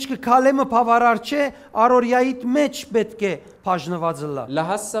ճշմարտության մեջ կքալեմը բավարար չէ, առօրյայիդ մեջ պետք է բաժնված լա։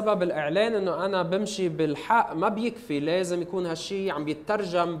 لهالسبب الإعلان إنه أنا بمشي بالحق ما بيكفي، لازم يكون هالشي عم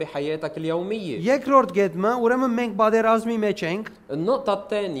بيترجم بحياتك اليومية. Երկրորդ գետմը, ուրեմն մենք բادرազմի մեջ ենք, النقطة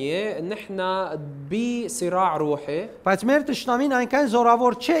الثانية نحن بصراع روحي، բայց մեր ճշտամին այնքան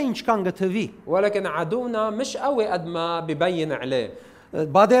զորավոր չէ, ինչքան գտվի։ ولكن عدونا مش قوي قد ما ببين عليه.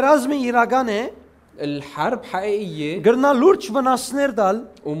 Բادرազմը իրական է, الحرب حقيقية գրնա լուրջ վնասներ տալ,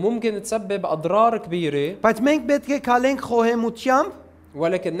 وممكن تسبب أضرار كبيرة، բայց մենք պետք է քալենք խոհեմությամբ,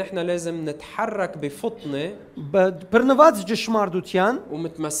 ولكن نحن لازم نتحرك بفطنة բռնված ճշմարտության,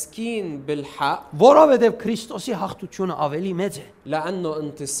 ومتمسكين بالحق، որովհետև Քրիստոսի հաղթությունը ավելի մեծ է։ لأنه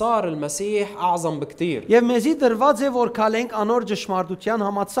انتصار المسيح أعظم بكتير. Եվ մեզի դրված է որ քալենք անոր ճշմարտության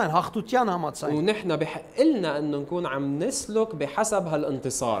համաձայն, հաղթության համաձայն։ ونحن بحق لنا انه نكون عم نسلك بحسب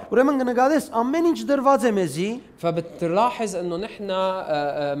هالانتصار. Ուրեմն կնկատես ամեն ինչ դրված է մեզի, فبتلاحظ انه نحن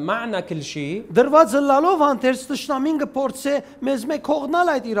معنا كل شيء، դրված լալով հանդերձ ճշտամին կփորձե մեզ մեկ կողնալ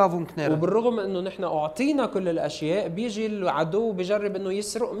այդ իրավունքները։ وبالرغم انه نحن اعطينا كل الاشياء بيجي العدو بجرب انه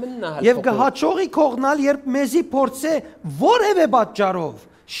يسرق منا Եվ هالحقوق. կհաջողի կողնալ, երբ մեզի փորձե որևէ պատճառով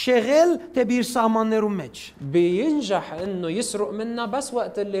շեղել դեպի սահմաններում մեջ։ بينجح انه يسرق منا، بس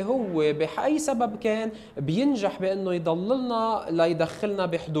وقت اللي هو بأي سبب كان بينجح بانه يضللنا ليدخلنا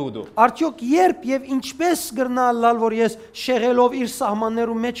بحدوده. Արդյոք երբ եւ ինչպես կրնալ լալ, որ ես շեղելով իր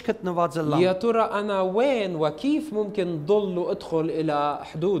սահմաններում մեջ գտնված يا լամ։ ترى انا وين وكيف ممكن ضل وادخل الى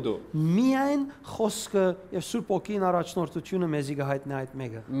حدوده؟ Միայն խոսքը եւ Սուրբ Օքին առաջնորդությունը մեզի կհայտնի այդ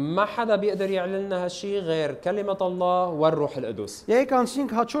մեկը։ ما حدا بيقدر يعلن لنا هالشيء غير كلمة الله والروح القدس. Եկեք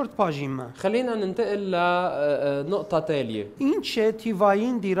անցնենք հաջորդ բաժինը։ خلينا ننتقل لنقطة تالية. Ինչ է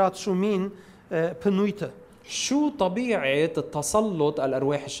թիվային դիրացումին փնույթը։ شو طبيعة التسلط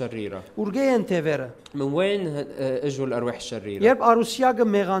الأرواح الشريرة؟ Ուրգե են թևերը։ من وين اجوا الأرواح الشريرة؟ Երբ Արուսիագը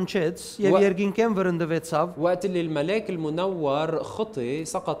մեղանչեց եւ Ვა- երկինքեն վրընդվեցավ, وقت اللي الملاك المنور خطي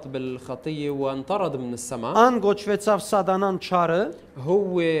سقط بالخطية وانطرد من السماء، ան գոչվեցավ Սատանան չարը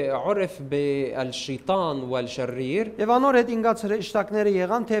هو عرف بالشيطان والشرير، եւ անոր հետ ինգած հրեշտակները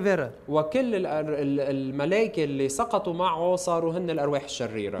եղան թևերը։ وكل الملائكة اللي سقطوا معه صاروا هن الأرواح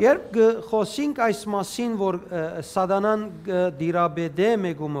الشريرة. Երբ խոսենք այս մասին, որ Սատանան դիրաբեդե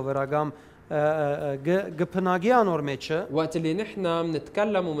մեգումը վրա կամ գփնագի անոր մեջը, وقت اللي نحن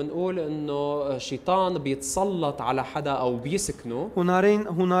بنتكلم وبنقول انه شيطان بيتسلط على حدا او بيسكنه،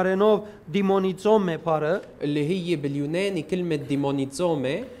 հունարենով դիմոնիզոմ է բառը, اللي هي باليوناني كلمة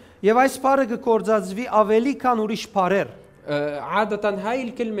ديمونيزومي، եւ այս բառը կկործածվի ավելի քան ուրիշ բառեր, عادة هاي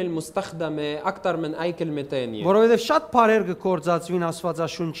الكلمة المستخدمة أكثر من أي كلمة تانية، որովհետեւ շատ բառեր կկործածվին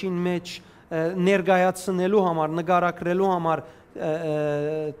Աստվածաշունչին մեջ ներկայացնելու համար, նկարագրելու համար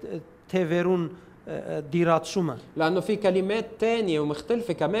թևերուն դիրացումը։ لأنه في كلمات تانية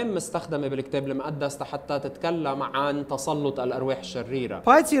ومختلفة كمان مستخدمة بالكتاب المقدس حتى تتكلم عن تسلط الأرواح الشريرة.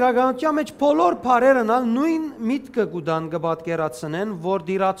 Բայց իրականության մեջ բոլոր բարերն ալ նույն միտքը գուդան կբادկերացնեն, որ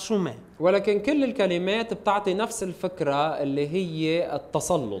դիրացում է։ ولكن كل الكلمات بتعطي نفس الفكرة اللي هي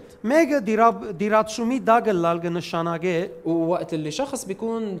التسلط. Մեկը դիրացումի դագլալ կնշանակե ووقت اللي شخص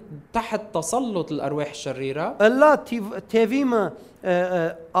بيكون تحت تسلط الأرواح الشريرة ըլլա թևիմը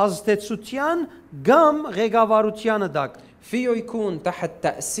ազդեցության կամ ղեկավարությանը դակ։ فيه يكون تحت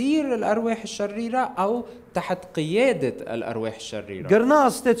تأثير الأرواح الشريرة أو تحت قيادة الأرواح الشريرة. Գրնա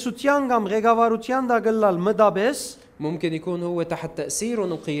ազդեցության կամ ղեկավարության դագլալ մդաբես, ممكن يكون هو تحت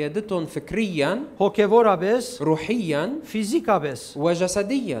تأثيرهم وقيادتهم فكريا հոգևորաբես, روحيا ֆիզիկաբես։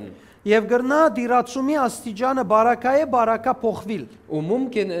 وجسديا. Եվ գրնա դիրացումի աստիճանը բարակայե բարակա փոխվիլ։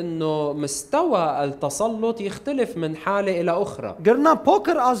 وممكن انه مستوى التسلط يختلف من حالة إلى أخرى. Գրնա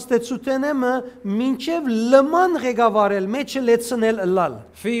փոքր ազդեցությունը մինչև լման ղեկավարել, մեջը լեցնել ըլլալ։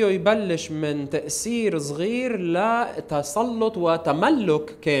 فيه يبلش من تأثير صغير لتسلط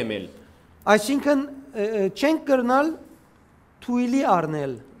وتملك كامل. Այսինքն չենք կրնալ թույլի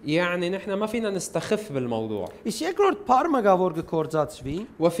առնել։ يعني نحن ما فينا نستخف بالموضوع. Իսկ երկրորդ բառը գա որ կկործածվի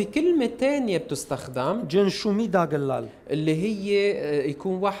وفي كلمة تانية بتستخدم ջնշումի դագլալ, اللي هي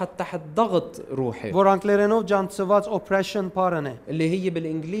يكون واحد تحت ضغط روحي որ անգլերենով ջանցված oppression բառն է, اللي هي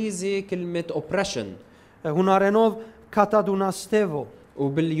بالإنجليزي كلمة oppression հունարենով katadunastevo։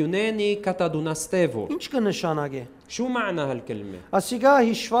 وباليوناني كاتادوناستيفو. Ինչ կնշանակե։ شو معنى هالكلمة؟ Ասիգա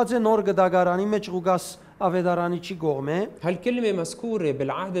հիշված է նոր գդագարանի մեջ Ղուգաս ավետարանիչի կողմէ هالكلمة مذكورة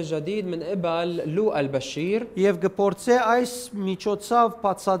بالعهد الجديد من قبل لوقا البشير եւ գործե այս միջոցով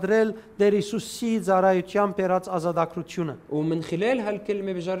բացադրել Տեր Հիսուսի ծառայության բերած ազատագրությունը։ ومن خلال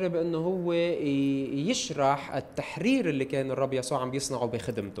هالكلمة بجرب انه هو يشرح التحرير اللي كان الرب يسوع عم بيصنعه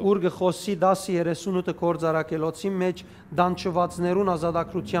بخدمته. Ուր գխոսի 10:38 կորձարակելոցի մեջ դանչվածներուն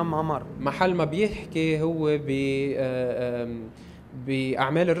ազատագրության համար։ محل ما بيحكي هو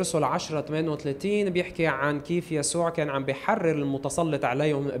بأعمال الرسل 10:38 بيحكي عن كيف يسوع كان عم بيحرر المتسلط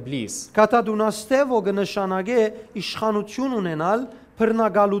عليهم إبليس. Կատադունաստևո կնշանակե իշխանություն ունենալ,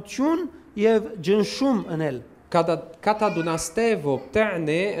 բռնագալություն եւ ջնշում ունել։ كاتادوناستيفو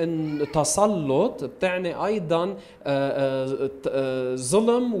بتعني ان تسلط، بتعني ايضا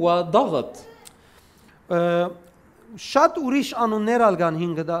ظلم وضغط. Շատ ուրիշ անուններ ալ կան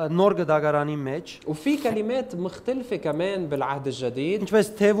նոր գդագարանի մեջ, وفي كلمات مختلفة كمان بالعهد الجديد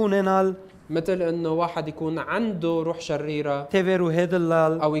ինչպես թև ունենալ, مثل انه واحد يكون عنده روح شريرة թևերու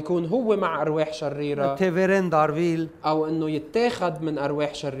հետլալ, او يكون هو مع ارواح شريرة թևերեն դարվիլ, او انه يتاخد من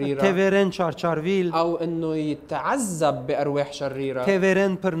ارواح شريرة թևերեն չարչարվիլ, او انه يتعذب بارواح شريرة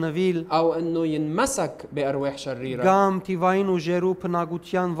թևերեն բռնվիլ, او انه ينمسك بارواح شريرة կամ թիվային ուժերու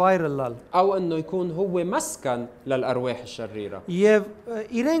բնագության վայրլալ։ او انه يكون هو مسكن للارواح الشريرة. Եվ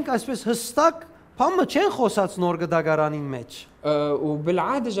իրենք այսպես հստակ բամը չեն խոսած նոր գդագարանի մեջ։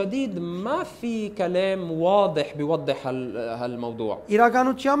 وبالعهد الجديد ما في كلام واضح بيوضح هالموضوع.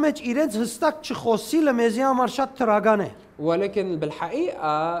 Իրականության մեջ իրենց հստակ չխոսիլը մեզի համար շատ տրագան է։ ولكن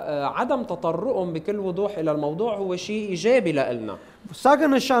بالحقيقة عدم تطرقهم بكل وضوح إلى الموضوع هو شيء إيجابي لإلنا. Սա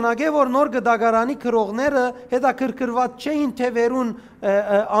կնշանակե, որ նոր գդագարանի քրողները հետաքրքրված չէին թևերուն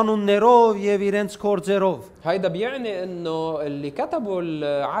անուններով եւ իրենց կորձերով։ هيدا بيعني انه اللي كتبوا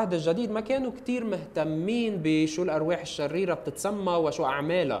العهد الجديد ما كانوا كتير مهتمين بشو الارواح الشريره بتتسمى وشو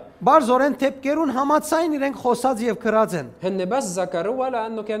اعمالها. Բարձորեն թեփկերուն համացայն իրենք խոսած եւ քրած են։ هن بس ذكروها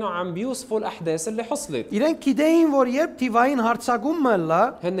لانه كانوا عم بيوصفوا الاحداث اللي حصلت. Իրենք գիտեին, որ երբ թիվային հարցակում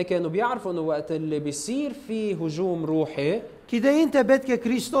մլա, هن كانوا بيعرفوا انه وقت اللي بيصير في هجوم روحي գիտեին թե պետք է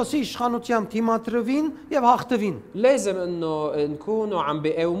Քրիստոսի իշխանությամբ թիմատրվին եւ հաղթվին։ لازم انه نكونوا عم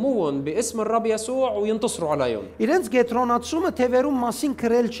بيقاوموهم باسم الرب يسوع وينتصروا عليهم. Իրենց գետրոնացումը թևերուն մասին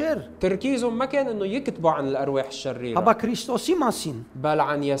քրել չէր, تركيزهم ما كان انه يكتبوا عن الارواح الشريره հաբա Քրիստոսի մասին։ بل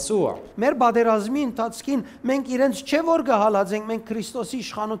عن يسوع. Մեր բادرազմի ընթացքին մենք իրենց չէ որ կհալածենք, մենք Քրիստոսի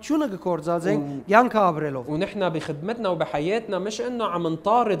իշխանությունը կկործածենք յանքը ապրելով։ ونحن بخدمتنا وبحياتنا مش انه عم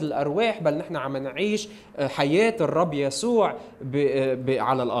نطارد الارواح بل نحن عم نعيش حياه الرب يسوع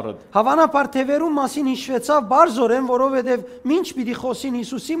على الارض. Հավանաբար թևերուն մասին հիշվեցավ բարձորեն, որովհետև ինչ պիտի խոսին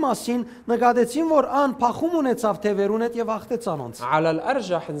Հիսուսի մասին, նկատեցին, որ ան փախում ունեցավ թևերուն հետ եւ հաղթեց անոնց։ على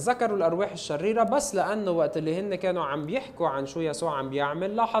الارجح انذكروا الارواح الشريره بس لانه وقت اللي هن كانوا عم بيحكوا عن شو يسوع عم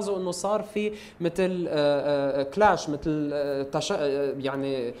بيعمل لاحظوا انه صار في مثل كلاش، مثل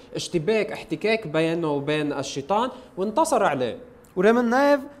يعني اشتباك احتكاك بينه وبين الشيطان وانتصر عليه. Ուրեմն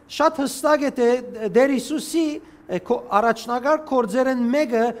նաև շատ հստակ է թե Տեր Հիսուսի առաջնագար կորձերեն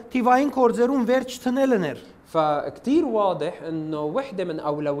մեկը թիվային կորձերուն վերջ տնելն էր։ فكتير واضح انه وحده من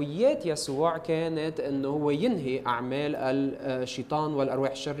اولويات يسوع كانت انه هو ينهي اعمال الشيطان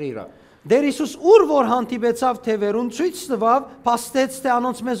والارواح الشريره. Դեր Հիսուս ուր որ հանդիպեցավ թևերուն ցույց տվավ, փաստեց թե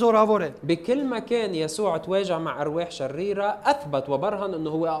անոնց մեզ զորավոր է։ بكل مكان يسوع تواجه مع ارواح شريره اثبت وبرهن انه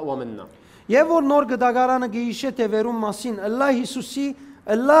هو اقوى منا. Եվ որ նոր գդագարանը գիշե թևերուն մասին, ըլլա Հիսուսի,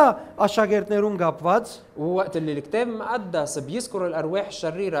 ըլլա աշակերտներուն կապված, ووقت اللي الكتاب المقدس بيذكر الارواح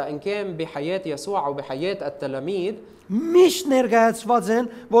الشريره ان كان بحياه يسوع او بحياه التلاميذ միշտ ներկայացված են,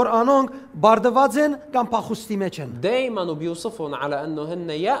 որ անոնք բարդված են կամ փախուստի մեջ են։ دائما بيوصفون على انه هن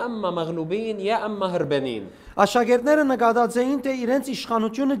يا اما مغلوبين يا اما هربانين. Աշակերտները նկատած էին, թե իրենց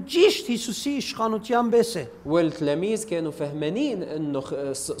իշխանությունը ճիշտ Հիսուսի իշխանության պես է։ والتلاميذ كانوا فهمانين انه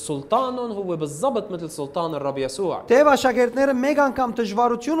سلطانهم هو بالضبط مثل سلطان الرب يسوع. Թեև աշակերտները մեկ անգամ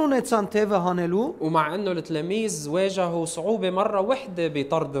դժվարություն ունեցան թևը հանելու, ومع انه التلاميذ واجهوا صعوبه مره وحده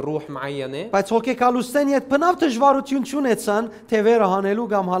بطرد روح معينه، բայց հոգեկալուստեն իդ բնավ դժվարություն չունեցան թևերը հանելու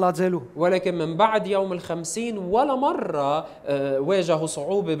կամ հալածելու։ ولكن من بعد يوم ال50 ولا مره واجهوا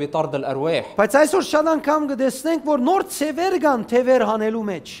صعوبه بطرد الارواح. Բայց այսօր շատ անգամ կտեսնենք, որ նոր ցևեր կան թևեր հանելու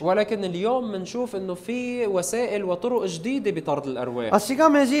մեջ։ ولكن اليوم بنشوف انه في وسائل وطرق جديده بطرد الارواح. Ասիկա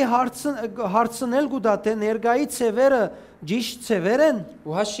մեզի հարցնել գուտա թե ներգայի ցևերը ճիշտ ցևեր են։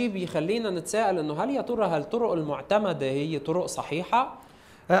 وهالشيء بيخلينا نتساءل انه هل يا ترى هالطرق المعتمده هي طرق صحيحه؟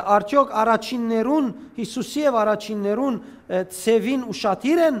 Արդյոք առաջիններուն Հիսուսի եւ առաջիններուն ցևին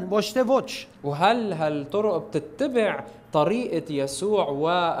ուշադիր են, ոչ թե ոչ։ وهل هالطرق بتتبع طريقه يسوع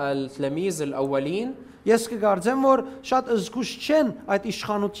والتلاميذ الاولين؟ Ես կգարձեմ, որ շատ զգուշ չեն այդ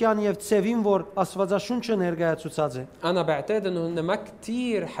իշխանության եւ ցևին, որ Աստվածաշունչը ներկայացուցած է։ انا بعتقد انه هن ما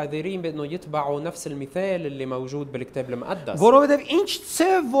كثير حذرين بانه يتبعوا نفس المثال اللي موجود بالكتاب المقدس. Որովհետեւ ինչ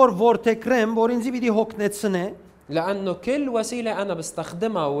ցև որ որթեքրեմ, որ ինձ պիտի հոգնեցնե, لانه كل وسيله انا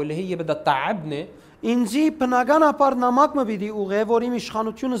بستخدمها واللي هي بدها تتعبني ինձի բնականաբար նամակ մը պիտի ուղղե, որ իմ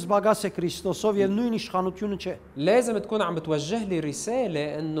իշխանությունը զբաղած է Քրիստոսով եւ նույն իշխանությունը չէ։ لازم تكون عم بتوجه لي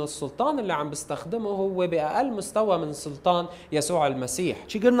رساله انه السلطان اللي عم بستخدمه هو باقل مستوى من سلطان يسوع المسيح.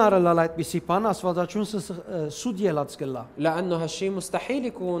 Չգնարել այդպիսի բան, Աստվածաշունչը սուտ ելած կլա։ لانه هالشيء مستحيل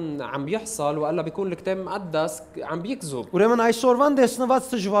يكون عم بيحصل والا بيكون الكتاب المقدس عم بيكذب. Ուրեմն այսօրվան տեսնված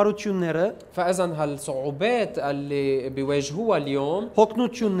դժվարությունները, فاذا هالصعوبات اللي بيواجهوها اليوم،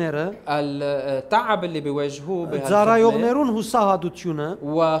 հոգնությունները, التعب اللي بيواجهوه بهالخدمة ծառայողներուն հուսահատությունը,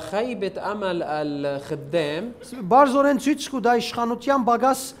 وخيبة امل الخدام բարձորեն ցույց կտա իշխանության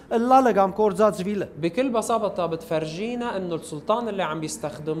բագաս լալը կամ կորձածվիլը։ بكل بساطة بتفرجينا انه السلطان اللي عم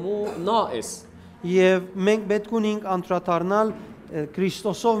بيستخدموه ناقص. Եվ մենք պետք ունենք անդրադառնալ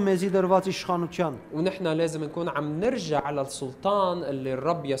Քրիստոսով մեզի դրված իշխանության։ ونحن لازم نكون عم نرجع على السلطان اللي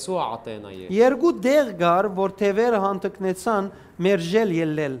الرب يسوع عطانا اياه. Երկու դեղ գար, որ թևերը հանդգնեցան մերժել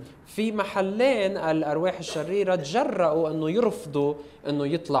ելնել։ في محلين الارواح الشريره تجرأوا انه يرفضوا انه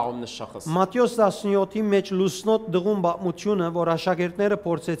يطلعوا من الشخص. Մատթեոս 17-ի մեջ լուսնոտ դղում բացմությունը, որ աշակերտները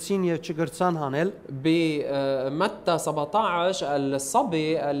փորձեցին եւ չգրցան հանել, بمتى 17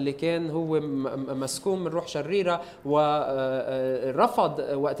 الصبي اللي كان هو مسكون من روح شريره ورفض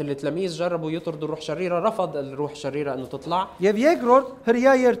وقت اللي التلاميذ جربوا يطردوا الروح الشريره، رفض الروح الشريره انه تطلع. եւ երկրորդ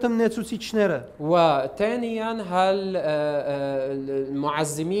հրյա երթմնեցուցիչները, وثانيا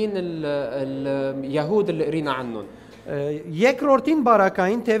المعزمين اليهود اللي قرينا عنهم. երկրորդին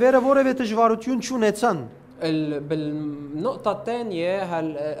բարակային թևերը որևէ դժվարություն չունեցան։ بالنقطة الثانية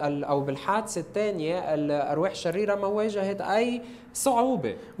أو بالحادثة الثانية الأرواح الشريرة ما واجهت أي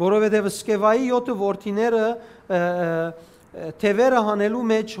صعوبة. Որովհետեւ սկեվայի 7 որդիները թևերը հանելու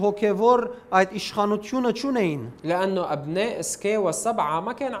մեջ հոգևոր այդ իշխանությունը չունեին։ لأنه أبناء اسكاوى السبعة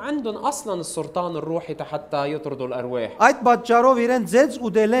ما كان عندهم أصلا السلطان الروحي حتى يطردوا الأرواح. Այդ պատճառով իրեն ձեզ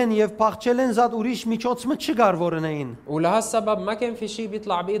ուդել են եւ փախչել են զատ ուրիշ միջոցը չկար որնային։ ولهالسبب ما كان في شيء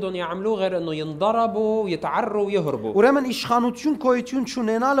بيطلع بإيدهم يعملوه غير إنه ينضربوا ويتعروا ويهربوا. Ուրեմն իշխանություն կոյություն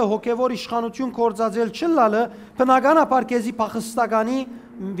չունենալը, հոգևոր իշխանություն կորցածել չլալը, բնականաբար քեզի փախստականի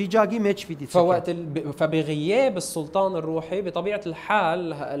վիճակի մեջ պիտի ցկի։ فبغياب السلطان الروحي بطبيعة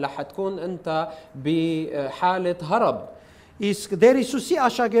الحال رح تكون أنت بحالة هرب. Իսկ Դեր Հիսուսի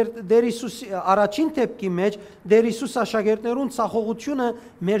աշակերտ Դեր Հիսուսի առաջին թեփքի մեջ Դեր Հիսուս աշակերտներուն ցախողությունը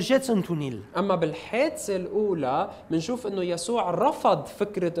մերժեց ընդունել։ أما بالحادثة الأولى بنشوف إنه يسوع رفض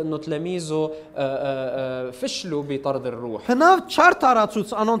فكرة إنه تلاميذه فشلوا بطرد الروح. Հնավ չար տարածուց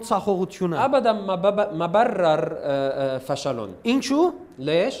անոնց ցախողությունը։ أبدا ما برر فشلهم. Ինչու։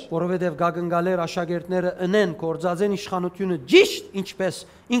 ليش؟ Որովհետև գագնգալեր աշակերտները ընեն կործածեն իշխանությունը ճիշտ ինչպես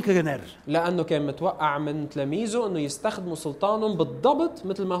ինքը գներ։ لأنه كان متوقع من تلاميذه أنه يستخدموا سلطانهم بالضبط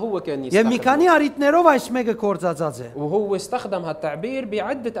مثل ما هو كان Եվ մի يستخدم. քանի արիտներով այս մեկը կործածած է։ وهو استخدم هالتعبير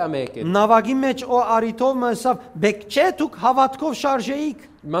بعدة أماكن. Նավագի մեջ օ արիտով մսավ բեք չէ դուք հավատքով շարժեիք։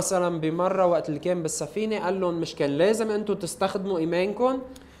 مثلا بمرة وقت اللي كان بالسفينة قال لهم مش كان لازم أنتم تستخدموا إيمانكم.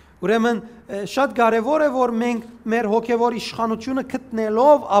 Ուրեմն շատ կարևոր է որ մենք մեր հոգևոր իշխանությունը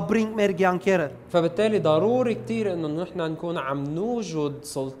գտնելով ապրենք մեր կյանքերը։ فبالتالي ضروري كتير انه نحن نكون عم نوجد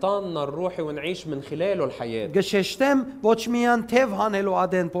سلطاننا الروحي ونعيش من خلاله الحياة. Գշեշտեմ ոչ միան թև հանելու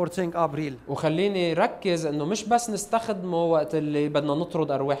ադեն փորձենք ապրիլ։ وخليني ركز انه مش بس نستخدمه وقت اللي بدنا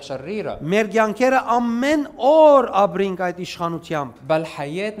نطرد ارواح شريرة، Մեր կյանքերը ամեն օր ապրենք այդ իշխանությամբ։ بل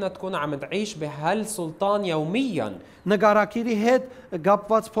حياتنا تكون عم تعيش بهالسلطان يوميا. Նկարակիրի հետ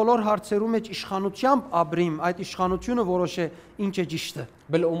գապված բոլոր հարցերում մեջ իշխանությամբ ապրիմ, այդ իշխանությունը որոշ է ինչ է ճիշտը։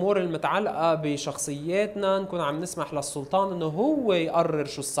 بالامور المتعلقة بشخصياتنا نكون عم نسمح للسلطان انه هو يقرر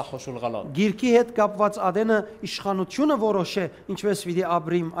شو الصح وشو الغلط. Գիրքի հետ կապված ադենը իշխանությունը որոշ է ինչպես պիտի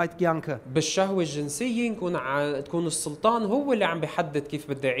ապրիմ այդ կյանքը։ بالشهوة الجنسية تكون السلطان هو اللي عم بيحدد كيف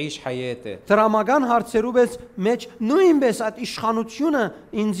بدي اعيش حياتي. Տրամական հարցերուց մեջ նույնպես այդ իշխանությունը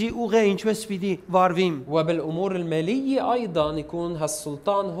ինձի ուղե ինչպես պիտի վարվիմ։ وبالامور المالية ايضا يكون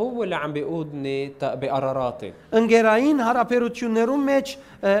هالسلطان هو اللي عم بيقودني بقراراتي. Ընկերային հարաբերություններում մեջ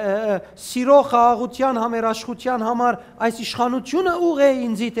սիրո խաղաղության համերաշխության համար այս իշխանությունը ուղե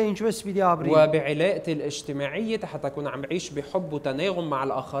ինձի թե ինչպես պիտի ապրի։ وبعلاقتي الاجتماعية حتى أكون عم بعيش بحب وتناغم مع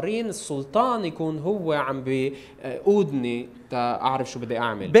الآخرين، السلطان يكون هو عم بيقودني أعرف شو بدي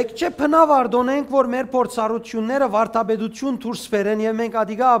أعمل. Բեք չէ փնավարդոնենք որ մեր փորձառությունները վարտաբեդություն դուրս բերեն եւ մենք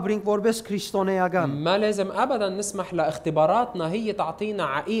ադիգա ապրենք որպես քրիստոնեական։ ما لازم أبدا نسمح لاختباراتنا هي تعطينا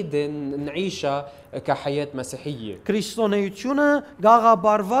عقيدة نعيشها كحياة مسيحية. Քրիստոնեությունը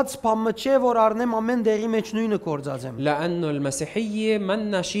գաղաբարված բամը չէ որ առնեմ ամեն դեղի մեջ նույնը կործածեմ։ لأنه المسيحية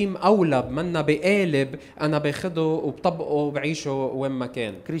منا شيء مقولب، منا بقالب أنا باخده وبطبقه وبعيشه وين ما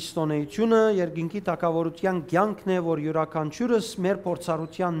كان. Քրիստոնեությունը երկինքի տակավորության կյանքն է որ յուրաքանչյուրս մեր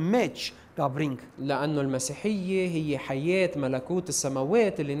փորձառության մեջ կապրինք։ لأنه المسيحية هي حياة ملكوت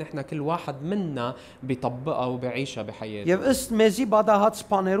السماوات اللي نحن كل واحد منا بيطبقها وبيعيشها بحياته. Եվ ըստ մեզի բադահած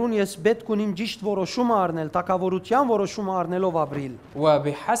բաներուն ես պետք ունիմ ճիշտ որոշում առնել, տակավորության որոշում առնելով ապրիլ։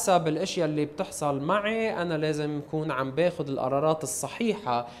 وبحسب الاشياء اللي بتحصل معي انا لازم اكون عم باخذ القرارات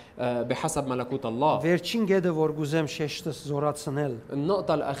الصحيحة بحسب ملكوت الله. Վերջին գեդը որ գուզեմ շեշտս զորացնել։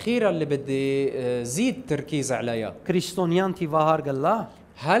 النقطة الأخيرة اللي بدي زيد تركيز عليها، Քրիստոնյան թիվահար գլա,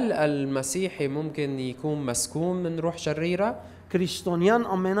 هل المسيحي ممكن يكون مسكون من روح شريرة؟ քրիստոնյան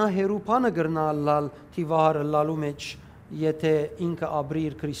ամենահերուփանը գրնալալ թիվահարը լալու մեջ, եթե ինքը ապրի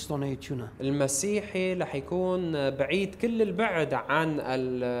իր քրիստոնեությունը։ المسيحي رح يكون بعيد كل البعد عن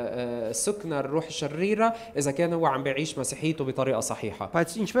السكنة الروح الشريرة إذا كان هو عم بيعيش مسيحيته بطريقة صحيحة.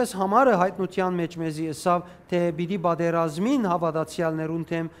 Բայց ինչպես համարը հայտնության մեջ մեզի ըսավ, թե պիտի բادرազմին հավատացյալներուն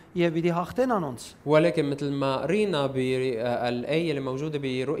թեմ եւ պիտի հաղթեն անոնց։ ولكن مثل ما قرينا بالآية اللي موجودة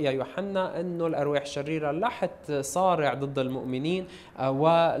برؤيا يوحنا إنه الأرواح الشريرة رح تصارع ضد المؤمنين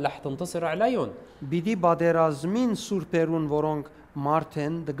ورح تنتصر عليهم. Պիտի բادرազմին սուրբերուն, որոնք մարդ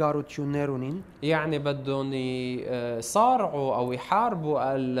են դգարություններ ունին, يعني بدهم يصارعوا أو يحاربوا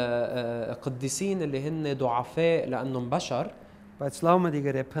القديسين اللي هن ضعفاء لأنهم بشر. բայց լավ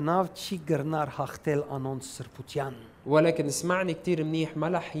մտիգրե փնավ չի գրնար հաղթել անոնց սրբության։ ولكن اسمعني كتير منيح، ما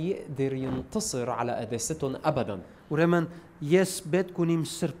رح يقدر ينتصر على قداستهم أبدا. Ուրեմն ես պետք ունիմ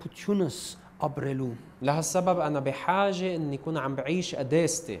սրբությունս ապրելու, لهالسبب أنا بحاجة إني أكون عم بعيش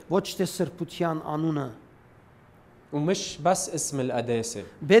قداستي ոչ թե սրբության անունը։ ومش بس اسم القداسة.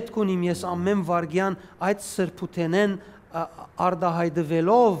 Պետք ունիմ ես ամեն վարգյան այդ սրբութենեն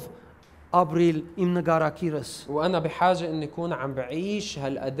արդահայտվելով ապրիլ իմ նկարակիրս։ وأنا بحاجة إني أكون عم بعيش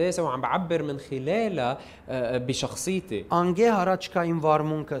هالقداسة وعم بعبر من خلالها بشخصيتي، Անգե հարաճ կա իմ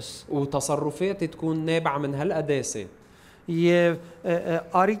վարմունքս وتصرفاتي تكون نابعة من هالقداسة. եւ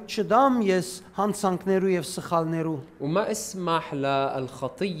արիք չդամ ես հանցանքներու եւ սխալներու, وما اسمح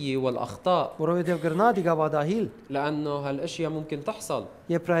للخطية والأخطاء որովհետեւ գրնա դիգաբադահիլ لأنه هالأشياء ممكن تحصل.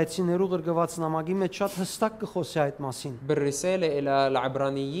 Եբրայեցիներու գրգված նամակի մեջ շատ հստակ կխոսի այդ մասին։ بالرسالة إلى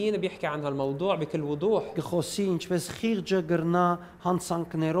العبرانيين بيحكي عن هالموضوع بكل وضوح. Կխոսի ինչպես խիղճը գրնա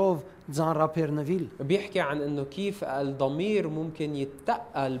հանցանքներով ձանրապերնվիլ։ بيحكي عن انه كيف الضمير ممكن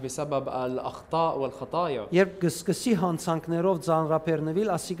يتقل بسبب الاخطاء والخطايا. Երբ կսկսի հանցանքներով ձանրապերնվիլ,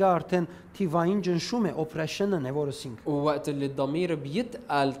 ասիկա արդեն թիվային ճնշում է, oppression-ն է, որը սինք։ ووقت اللي الضمير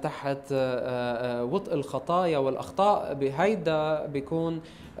بيتقل تحت وطء الخطايا والاخطاء بهيدا بيكون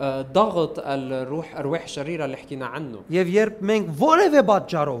ضغط الروح ارواح الشريره اللي حكينا عنه. Եվ երբ մենք որևէ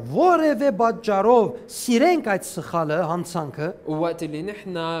բաժարով սիրենք այդ սխալը, հանցանքը, ووقت اللي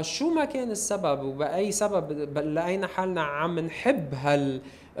نحن شو ما كان السبب وبأي سبب لقينا حالنا عم نحب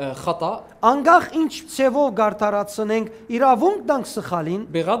هالخطأ անկախ ինչ ցևով գարտարացնենք, իրավունք տանք սխալին,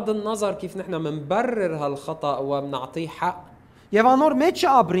 بغض النظر كيف نحن منبرر هالخطأ وبنعطيه حق، եւ անոր մեջ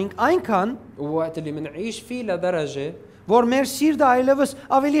ապրենք այնքան, ووقت اللي منعيش فيه لدرجة որ մեր սիրտը այլևս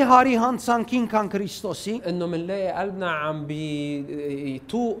ավելի հարի հանցանքին քան Քրիստոսի, انه منلاقي قلبنا عم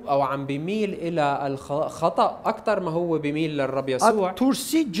بيتوق او عم بيميل الى الخطأ اكثر ما هو بيميل للرب يسوع.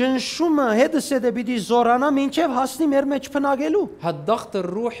 դուրսի ջնշումը հետսեդե պիտի զորանա մինչև հասնի մեր մեջ փնագելու։ هالضغط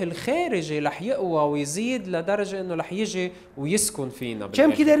الروحي الخارجي رح يقوى ويزيد لدرجة انه رح يجي ويسكن فينا Չեմ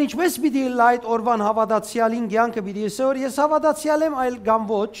بالآخر. գիտեր ինչպես պիտի լայտ օրվան հավատացյալին ցանկը պիտի ասոր ես հավատացյալ եմ այլ կամ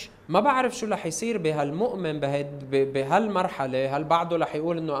ոչ, ما بعرف شو رح يصير بهالمؤمن بهالمرحلة، هل بعده رح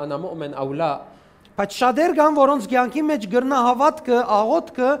يقول انه انا مؤمن او لا؟ բայց շատեր կան որոնց ցանկի մեջ գրնա հավատքը,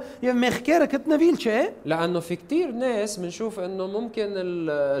 աղոթքը եւ մեղքերը գտնվիլ չէ։ لانه في كتير ناس بنشوف انه ممكن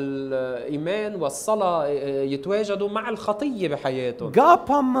الايمان والصلاة يتواجدوا مع الخطية بحياتهم.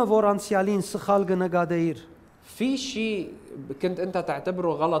 Գապամը որ անցյալին սխալ կնկատեիր, في شيء كنت انت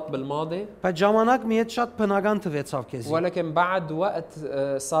تعتبره غلط بالماضي բայց ժամանակ մի հետ շատ բնական թվեցավ քեզ։ ولكن بعد وقت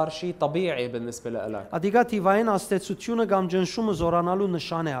صار شيء طبيعي بالنسبة لك. Ադիգա թիվային աստեցությունը կամ ջնշումը զորանալու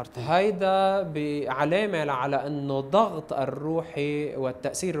նշան է արդեն։ هيدا بعلامة على انه ضغط الروحي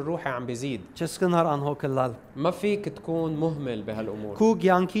والتأثير الروحي عم بيزيد. Չես կնար անհոգը լալ։ ما فيك تكون مهمل بهالامور Քու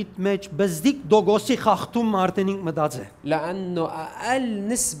ցանկիդ մեջ բզդիկ դոգոսի խախտում արդենինք մտած է։ لانه اقل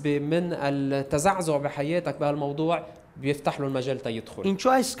نسبة من التزعزع بحياتك بهالموضوع بيفتح له المجال تيدخل.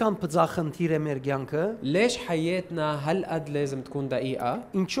 Ինչու այսքան բծախնդիր է մեր ցանկը։ ليش حياتنا هالقد لازم تكون دقيقة؟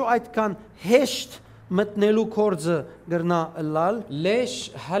 Ինչու այդքան հեշտ մտնելու կորձը գրնա լալ,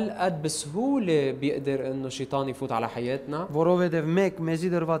 ليش هالقد بسهولة بيقدر انه الشيطان يفوت على حياتنا؟ որովհետև մեկ մեզի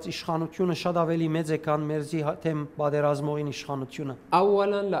դրված իշխանությունը շատ ավելի մեծ է քան մերզի թեմ բادرազմողին իշխանությունը։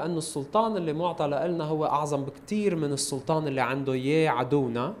 اولا لانه السلطان اللي معطى لنا هو اعظم بكتير من السلطان اللي عنده اياه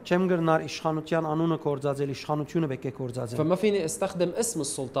عدونا. Չեմ գրնար իշխանության անունը կորցածել, իշխանությունը պետք է կորցածել։ فما فيني استخدم اسم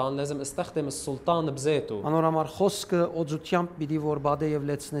السلطان، لازم استخدم السلطان بذاته. Անոր համար խոսքը օծությամբ պիտի որ բադե եւ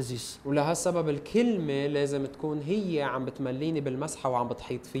լեցնեզիս։ ولهالسبب الكلمة لازم تكون هي عم بتمليني بالمسحة وعم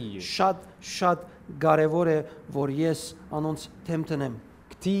بتحيط فيي. Շատ կարևոր է որ ես անոնց թեմ տնեմ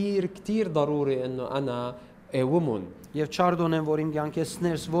كتير ضروري انه انا اقاومهم եւ չարդոնեմ որ իմ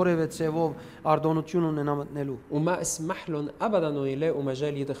կյանքեսներս որևէ ցևով արդոնություն ունենա մտնելու։ وما اسمح لهم ابدا انه يلاقوا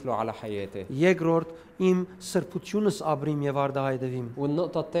مجال يدخلوا على حياتي. Երկրորդ իմ սրբությունս ապրիմ եւ արդահայտվիմ։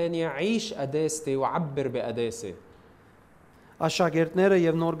 والنقطة الثانية عيش قداستي وعبر بقداسي. Աշակերտները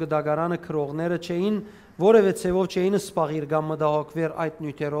եւ նոր գդագարանը քրողները չէին որևէ ցևով չէին սպաղիր կամ մտահոգվեր այդ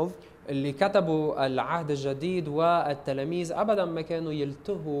նյութերով, اللي كتبوا العهد الجديد والتلاميذ ابدا ما كانوا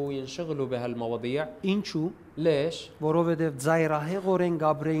يلتهوا وينشغلوا بهالمواضيع. ինչու, ليش؟ որովհետեւ ծայրահեղորեն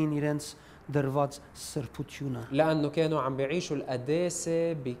գաբրեին իրենց դրված սրբությունը։ لانه كانوا عم بيعيشوا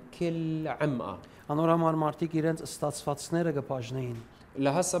القداسة بكل عمقها. Անոր համար մարդիկ իրենց ստացվածները կբաժնեին։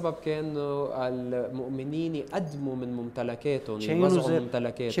 لهالسبب كانوا المؤمنين يقدموا من ممتلكاتهم، Չէին يوزعوا ուզեր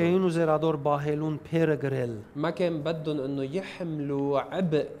ممتلكاتهم. չէին ուզեր ադոր բահելուն փերը գրել։ ما كان بدهم انه يحملوا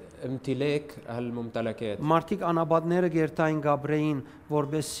عبء امتلاك هالممتلكات. Մարդիկ անաբադները գերտային գաբրեին,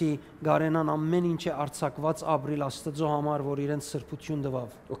 որբեսի գարենան ամեն ինչը արցակված ապրիլ Աստծո համար, որ իրենց սրբություն տվավ։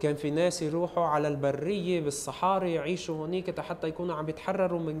 وكان في ناس يروحوا على البرية بالصحاري يعيشوا هونيك حتى يكونوا عم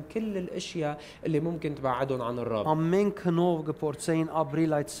يتحرروا من كل الاشياء اللي ممكن تبعدهم عن الرب. Ամեն քնով կփորձեին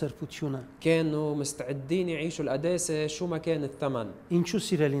ապրիլ այդ սրբությունը։ كانوا مستعدين يعيشوا القداسة شو ما كان الثمن. Ինչու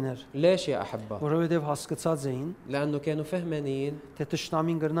սիրելիներ, ليش يا أحبة؟ որովհետև հասկացած էին, لأنه كانوا فهمانين թե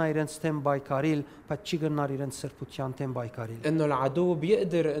տշնամին գրնա իրենց թեմ բայկարիլ, բայց չի գրնար իրենց սրբության թեմ բայկարիլ։ انه العدو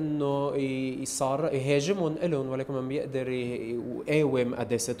بيقدر انه يهاجمهم الهم ولكن ما بيقدر يقاوم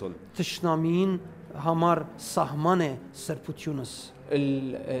قداستهم. Տշնամին համար սահման է սրբությունս։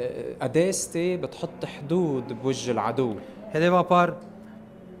 قداستي بتحط حدود بوجه العدو. Հետևաբար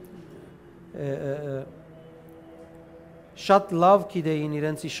շատ լավ գիտեին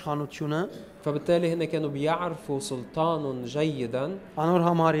իրենց իշխանությունը, فبالتالي هن كانوا بيعرفوا سلطانهم جيدا անոր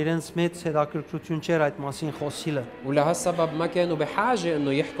համար իրենց մեծ հետաքրքրություն չէր այդ մասին խոսիլը։ ولهالسبب ما كانوا بحاجة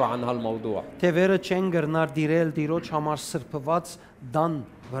انه يحكوا عن هالموضوع. Թևերը չեն գրնար դիրել դիրոջ համար սրբված դան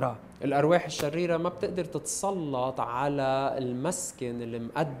վրա։ الأرواح الشريرة ما بتقدر تتسلط على المسكن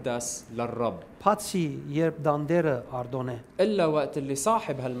المقدس للرب Փացի երբ դանդերը արդոնե։ إلا وقت اللي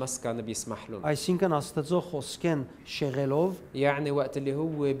صاحب هالمسكن بيسمح لهم. Այսինքն Աստծո խոսքեն շեղելով يعني وقت اللي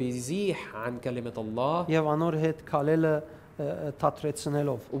هو بيزيح عن كلمة الله եւ անոր հետ քալելը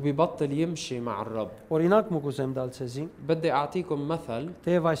թատրեցնելով։ وبيبطل يمشي مع الرب. Օրինակ մուգուզեմ դալ ցեզի, بدي أعطيكم مثل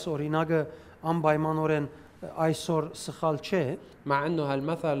թեև այս օրինակը անպայմանորեն այսօր սխալ չէ, مع انه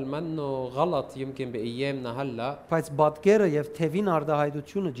هالمثل منه غلط يمكن بايامنا هلا բայց բادگերը եւ թևին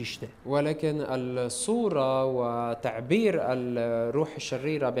արդահայտությունը ճիշտ է։ ولكن الصورة وتعبير الروح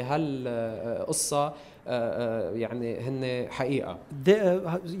الشريرة بهالقصة يعني هن حقيقة.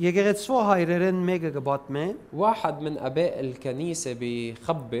 Եկեղեցու հայրերեն մեկը կբատմե واحد من اباء الكنيسة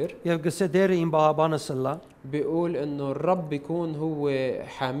بيخبر եւ գսե դերը իմ բահաբանս լա, بيقول انه الرب بيكون هو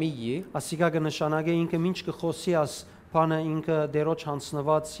حامية ասիկա կնշանակե ինքը ինչ կխոսի աս բանը ինքը դերոջ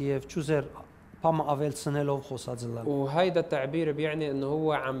հանցնված եւ ճուզեր բամը ավելցնելով խոսած լա։ وهيدا التعبير بيعني انه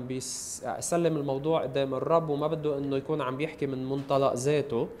هو عم بيسلم الموضوع قدام الرب وما بده انه يكون عم بيحكي من منطلق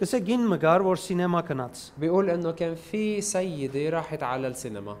ذاته. Գսե գին մգար որ սինեմա կնաց։ بيقول انه كان في سيدة راحت على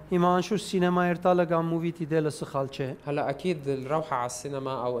السينما. Հիմա անշուշտ սինեմա երտալը կամ մուվի դիտելը սխալ չէ, هلا اكيد الروحة على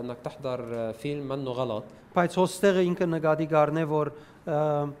السينما او انك تحضر فيلم منه غلط բայց հոստեղը ինքը նկատի գարնե որ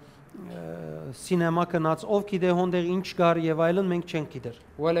սինեմա կնաց ով գիտե հոնդեղ ինչ գար եւ այլն մենք չենք գիտեր։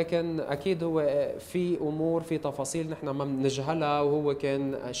 ولكن اكيد هو في امور في تفاصيل نحن ما بنجهلها وهو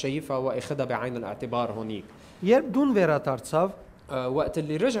كان شايفها واخذها بعين الاعتبار هونيك. Երբ դուն վերադարձավ, وقت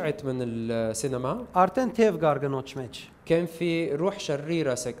اللي رجعت من السينما արդեն թև գար գնոջ մեջ։ كان في روح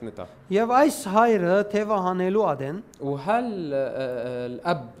شريرة سكنتها. Եվ այս հայրը թևը հանելու ադեն وهل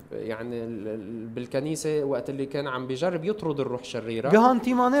الاب يعني بالكنيسة وقت اللي كان عم بيجرب يطرد الروح الشريرة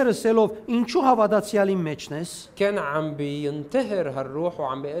գահանտիմաները սելով ինչու հավատացյալի մեջն ես, كان عم بينتهر هالروح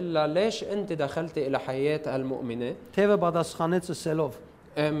وعم بيقول لها ليش انت دخلتي الى حياة هالمؤمنة. թևը պատասխանեց սելով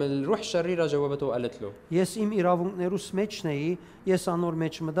قام الروح الشريرة جاوبته وقالت له ես իմ իրավունքներուս մեջն էի, ես անոր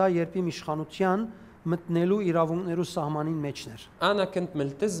մեջ մտա, երբ իմ իշխանության մտնելու իրավունքներու սահմանին մեջներ։ أنا كنت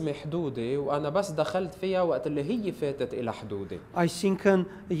ملتزمة حدودي وأنا بس دخلت فيها وقت اللي هي فاتت إلى حدودي. Այսինքն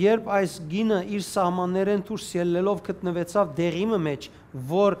երբ այս գինը իր սահմաններեն դուրս ելնելով գտնվեցավ դեղի մեջ,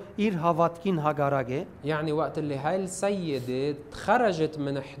 որ իր հավատքին հագարակ է, يعني وقت اللي هاي السيدة خرجت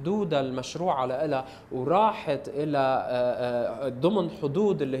من حدودها المشروعة لها وراحت إلى ضمن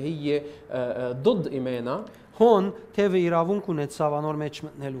حدود اللي هي ضد إيمانها. հոն թևը իրավունք ունեցավ անոր մեջ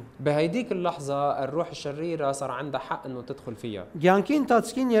մտնելու։ بهيديك اللحظة الروح الشريرة صار عندها حق إنه تدخل فيها. Գյանքի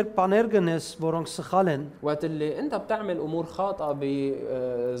ընթացքին երբ բաներ գնես, որոնք սխալ են, وقت اللي أنت بتعمل أمور خاطئة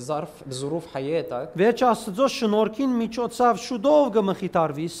بظروف حياتك վերջ Աստծո շնորհքին միջոցով շուտով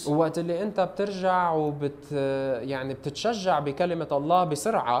կմխիթարվիս, وقت اللي أنت بترجع يعني بتتشجع بكلمة الله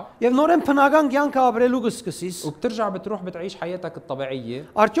بسرعة եւ նորեն բնական կյանքը ապրելու կսկսիս, وبترجع بتروح بتعيش حياتك الطبيعية.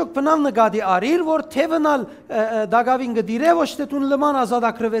 արդյոք բնավ նկատի արիր, որ թևնալ դագավին գդիրե ոչ թե տուն լման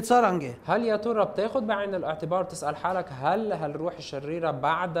ազատագրվեցար անգե։ هل يا ترى بتاخد بعين الاعتبار تسأل حالك هل هالروح الشريرة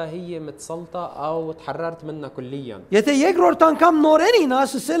بعدها هي متسلطة أو تحررت منها كليا؟ Եթե երկրորդ անգամ նորենին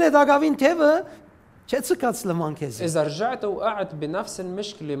ասել է դագավին թևը, չեցկած լման քեզ։ إذا رجعت وقعت بنفس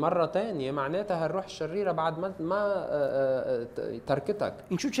المشكلة مرة تانية معناتها هالروح الشريرة بعد ما تركتك.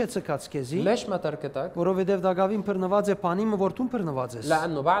 Ինչու չեցկած քեզի։ ليش ما تركتك؟ Որովհետև դագավին բռնված է բանիմը, որ դու բռնված ես։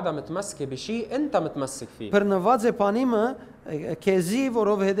 لأنه بعدها متمسكة بشيء أنت متمسك فيه. Բռնված է բանիմը քեզի,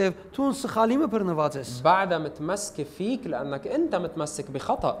 որովհետև դու սխալիմը բռնված ես։ بعدها متمسكة فيك لأنك أنت متمسك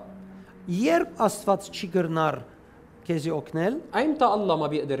بخطأ. Երբ Աստված չի գրնար քեզի օգնել, أيمتى الله ما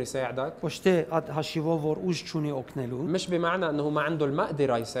بيقدر يساعدك؟ ոչ թե հաշիվով որ ուժ չունի օգնելու, مش بمعنى أنه ما عنده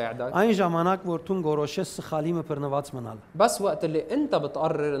المقدرة يساعدك. այն ժամանակ որ դու գորոշես սխալիմը բռնված մնալ, بس وقت اللي انت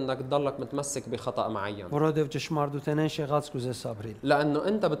بتقرر انك تضلك متمسك بخطأ معين որովհետև ճշմարտութենեն շեղած կուզես ապրիլ։ لانه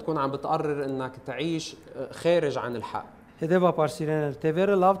انت بتكون عم بتقرر انك تعيش خارج عن الحق. Հետևաբար սիրելիներ,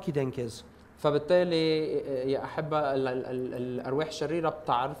 թևերը լավ գիտեն քեզ, فبالتالي يا أحبة الأرواح الشريرة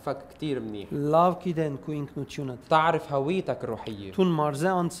بتعرفك كتير منيح. լավ գիտեն քո ինքնությունդ։ تعرف هويتك الروحية. Տուն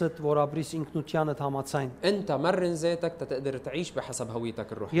մարզե անցդ, որ ապրիս ինքնությանդ համացայն։ انت مرن ذاتك تقدر تعيش بحسب هويتك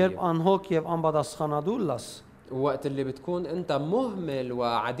Երբ الروحية. անհոգ եւ անպատասխանատու լաս, وقت اللي بتكون انت مهمل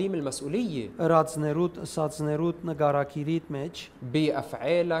وعديم المسؤولية ըրածներուդ, ըսածներուդ, նկարակիրիդ մեջ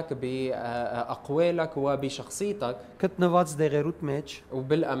بأفعالك بأقوالك وبشخصيتك գտնված դեղերուդ մեջ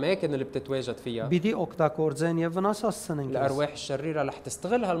وبالأماكن اللي بتتواجد فيها պիտի օգտագործեն եւ վնասացնեն քեզ։ الأرواح الشريرة رح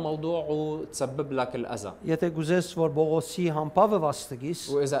تستغل هالموضوع وتسبب لك الأذى. Եթե գուզես որ Բողոսի համբավը վաստգիս,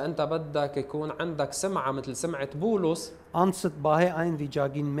 وإذا أنت بدك يكون عندك سمعة مثل سمعة بولس անցդ բահե այն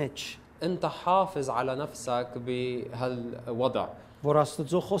վիճակին մեջ, أنت حافظ على نفسك بهالوضع. որ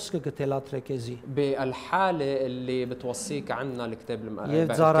Աստծո խոսքը գտելաթրե քեզի։ بالحالة اللي بتوصيك عنها الكتاب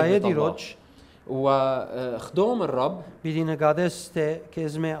Եվ ծառայե Տիրոջ وخدوم الرب պիտի նկատես թե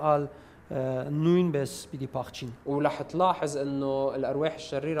քեզ մե ալ նույնպես պիտի փախչին։ ورح تلاحظ انه الارواح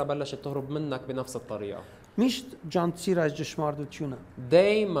الشريره بلشت تهرب منك بنفس الطريقه. Միշտ ջանցիր այս ճշմարտությունը։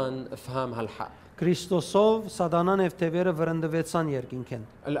 دائما افهم هالحق. Քրիստոսով սատանան եւ թևերը վրընդվեցան երկինքեն։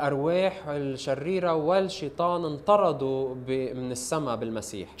 الارواح الشريره والشيطان انطردوا من السماء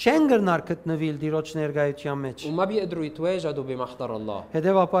بالمسيح Չեն գնար գտնվել Տիրոջ ներկայության մեջ։ وما بيقدروا يتواجدوا بمحضر الله.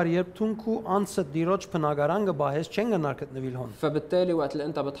 Հետևաբար երբ թունքու անցը Տիրոջ բնակարան կբահես, չեն գնար գտնվել հոն։ فبالتالي وقت اللي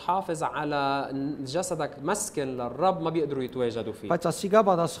انت بتحافظ على جسدك مسكن للرب ما بيقدروا يتواجدوا فيه. Բայց ասիգա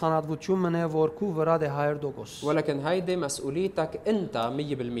պատասխանատվություն մնե որ քու վրա դե 100%։ ولكن هيدي مسؤوليتك انت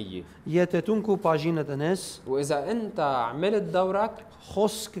 100%. Եթե թունքու բաժինը տնես, واذا انت عملت دورك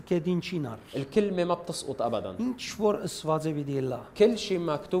խոսքը կդին չինար։ الكلمه ما بتسقط ابدا. Ինչ որ ըսված է պիտի լա։ كل شيء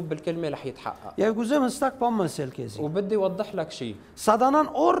مكتوب بالكلمه رح يتحقق. Եվ գուզեմ հստակ բան ասել քեզի։ وبدي اوضح لك شيء. Սատանան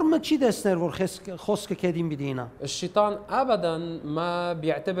օրը չի տեսներ որ խոսքը կդին պիտի ինա։ الشيطان ابدا ما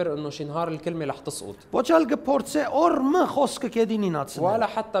بيعتبر انه شي نهار الكلمه رح تسقط. Ոչալ կփորձե օրը խոսքը կդին ինացնել։ ولا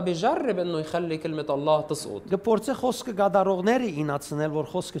حتى بيجرب انه يخلي كلمه الله تسقط. Կփորձե խոսքը գադարողները ինացնել որ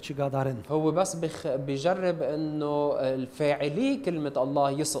խոսքը չգադարեն։ هو بس بيجرب انه الفاعلي كلمه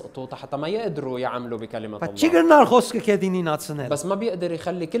الله يسقطوا حتى ما يقدروا يعملوا بكلمه Բայց չի الله. գնար խոսքը կդին ինացնել։ بس ما بيقدر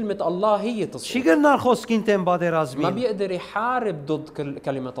يخلي كلمه الله هي Չի تسقط. գնար խոսքին տեն ما բادرազմի։ بيقدر يحارب ضد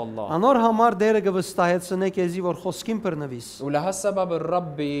كلمه الله. Անոր համար դերը կվստահեցնե քեզի որ խոսքին բռնվիս։ ولهالسبب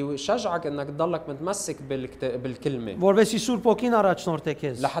الرب يشجعك انك تضلك متمسك بالكلمه Որովհետեւ Սուրբ ոգին առաջնորդե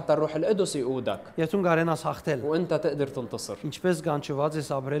քեզ։ لحتى الروح القدس يقودك Եվ դու կարենաս հաղթել։ وانت تقدر تنتصر Ինչպես գանչված ես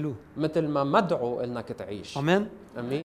ապրելու։ مثل ما مدعو انك تعيش. Ամեն։ امين.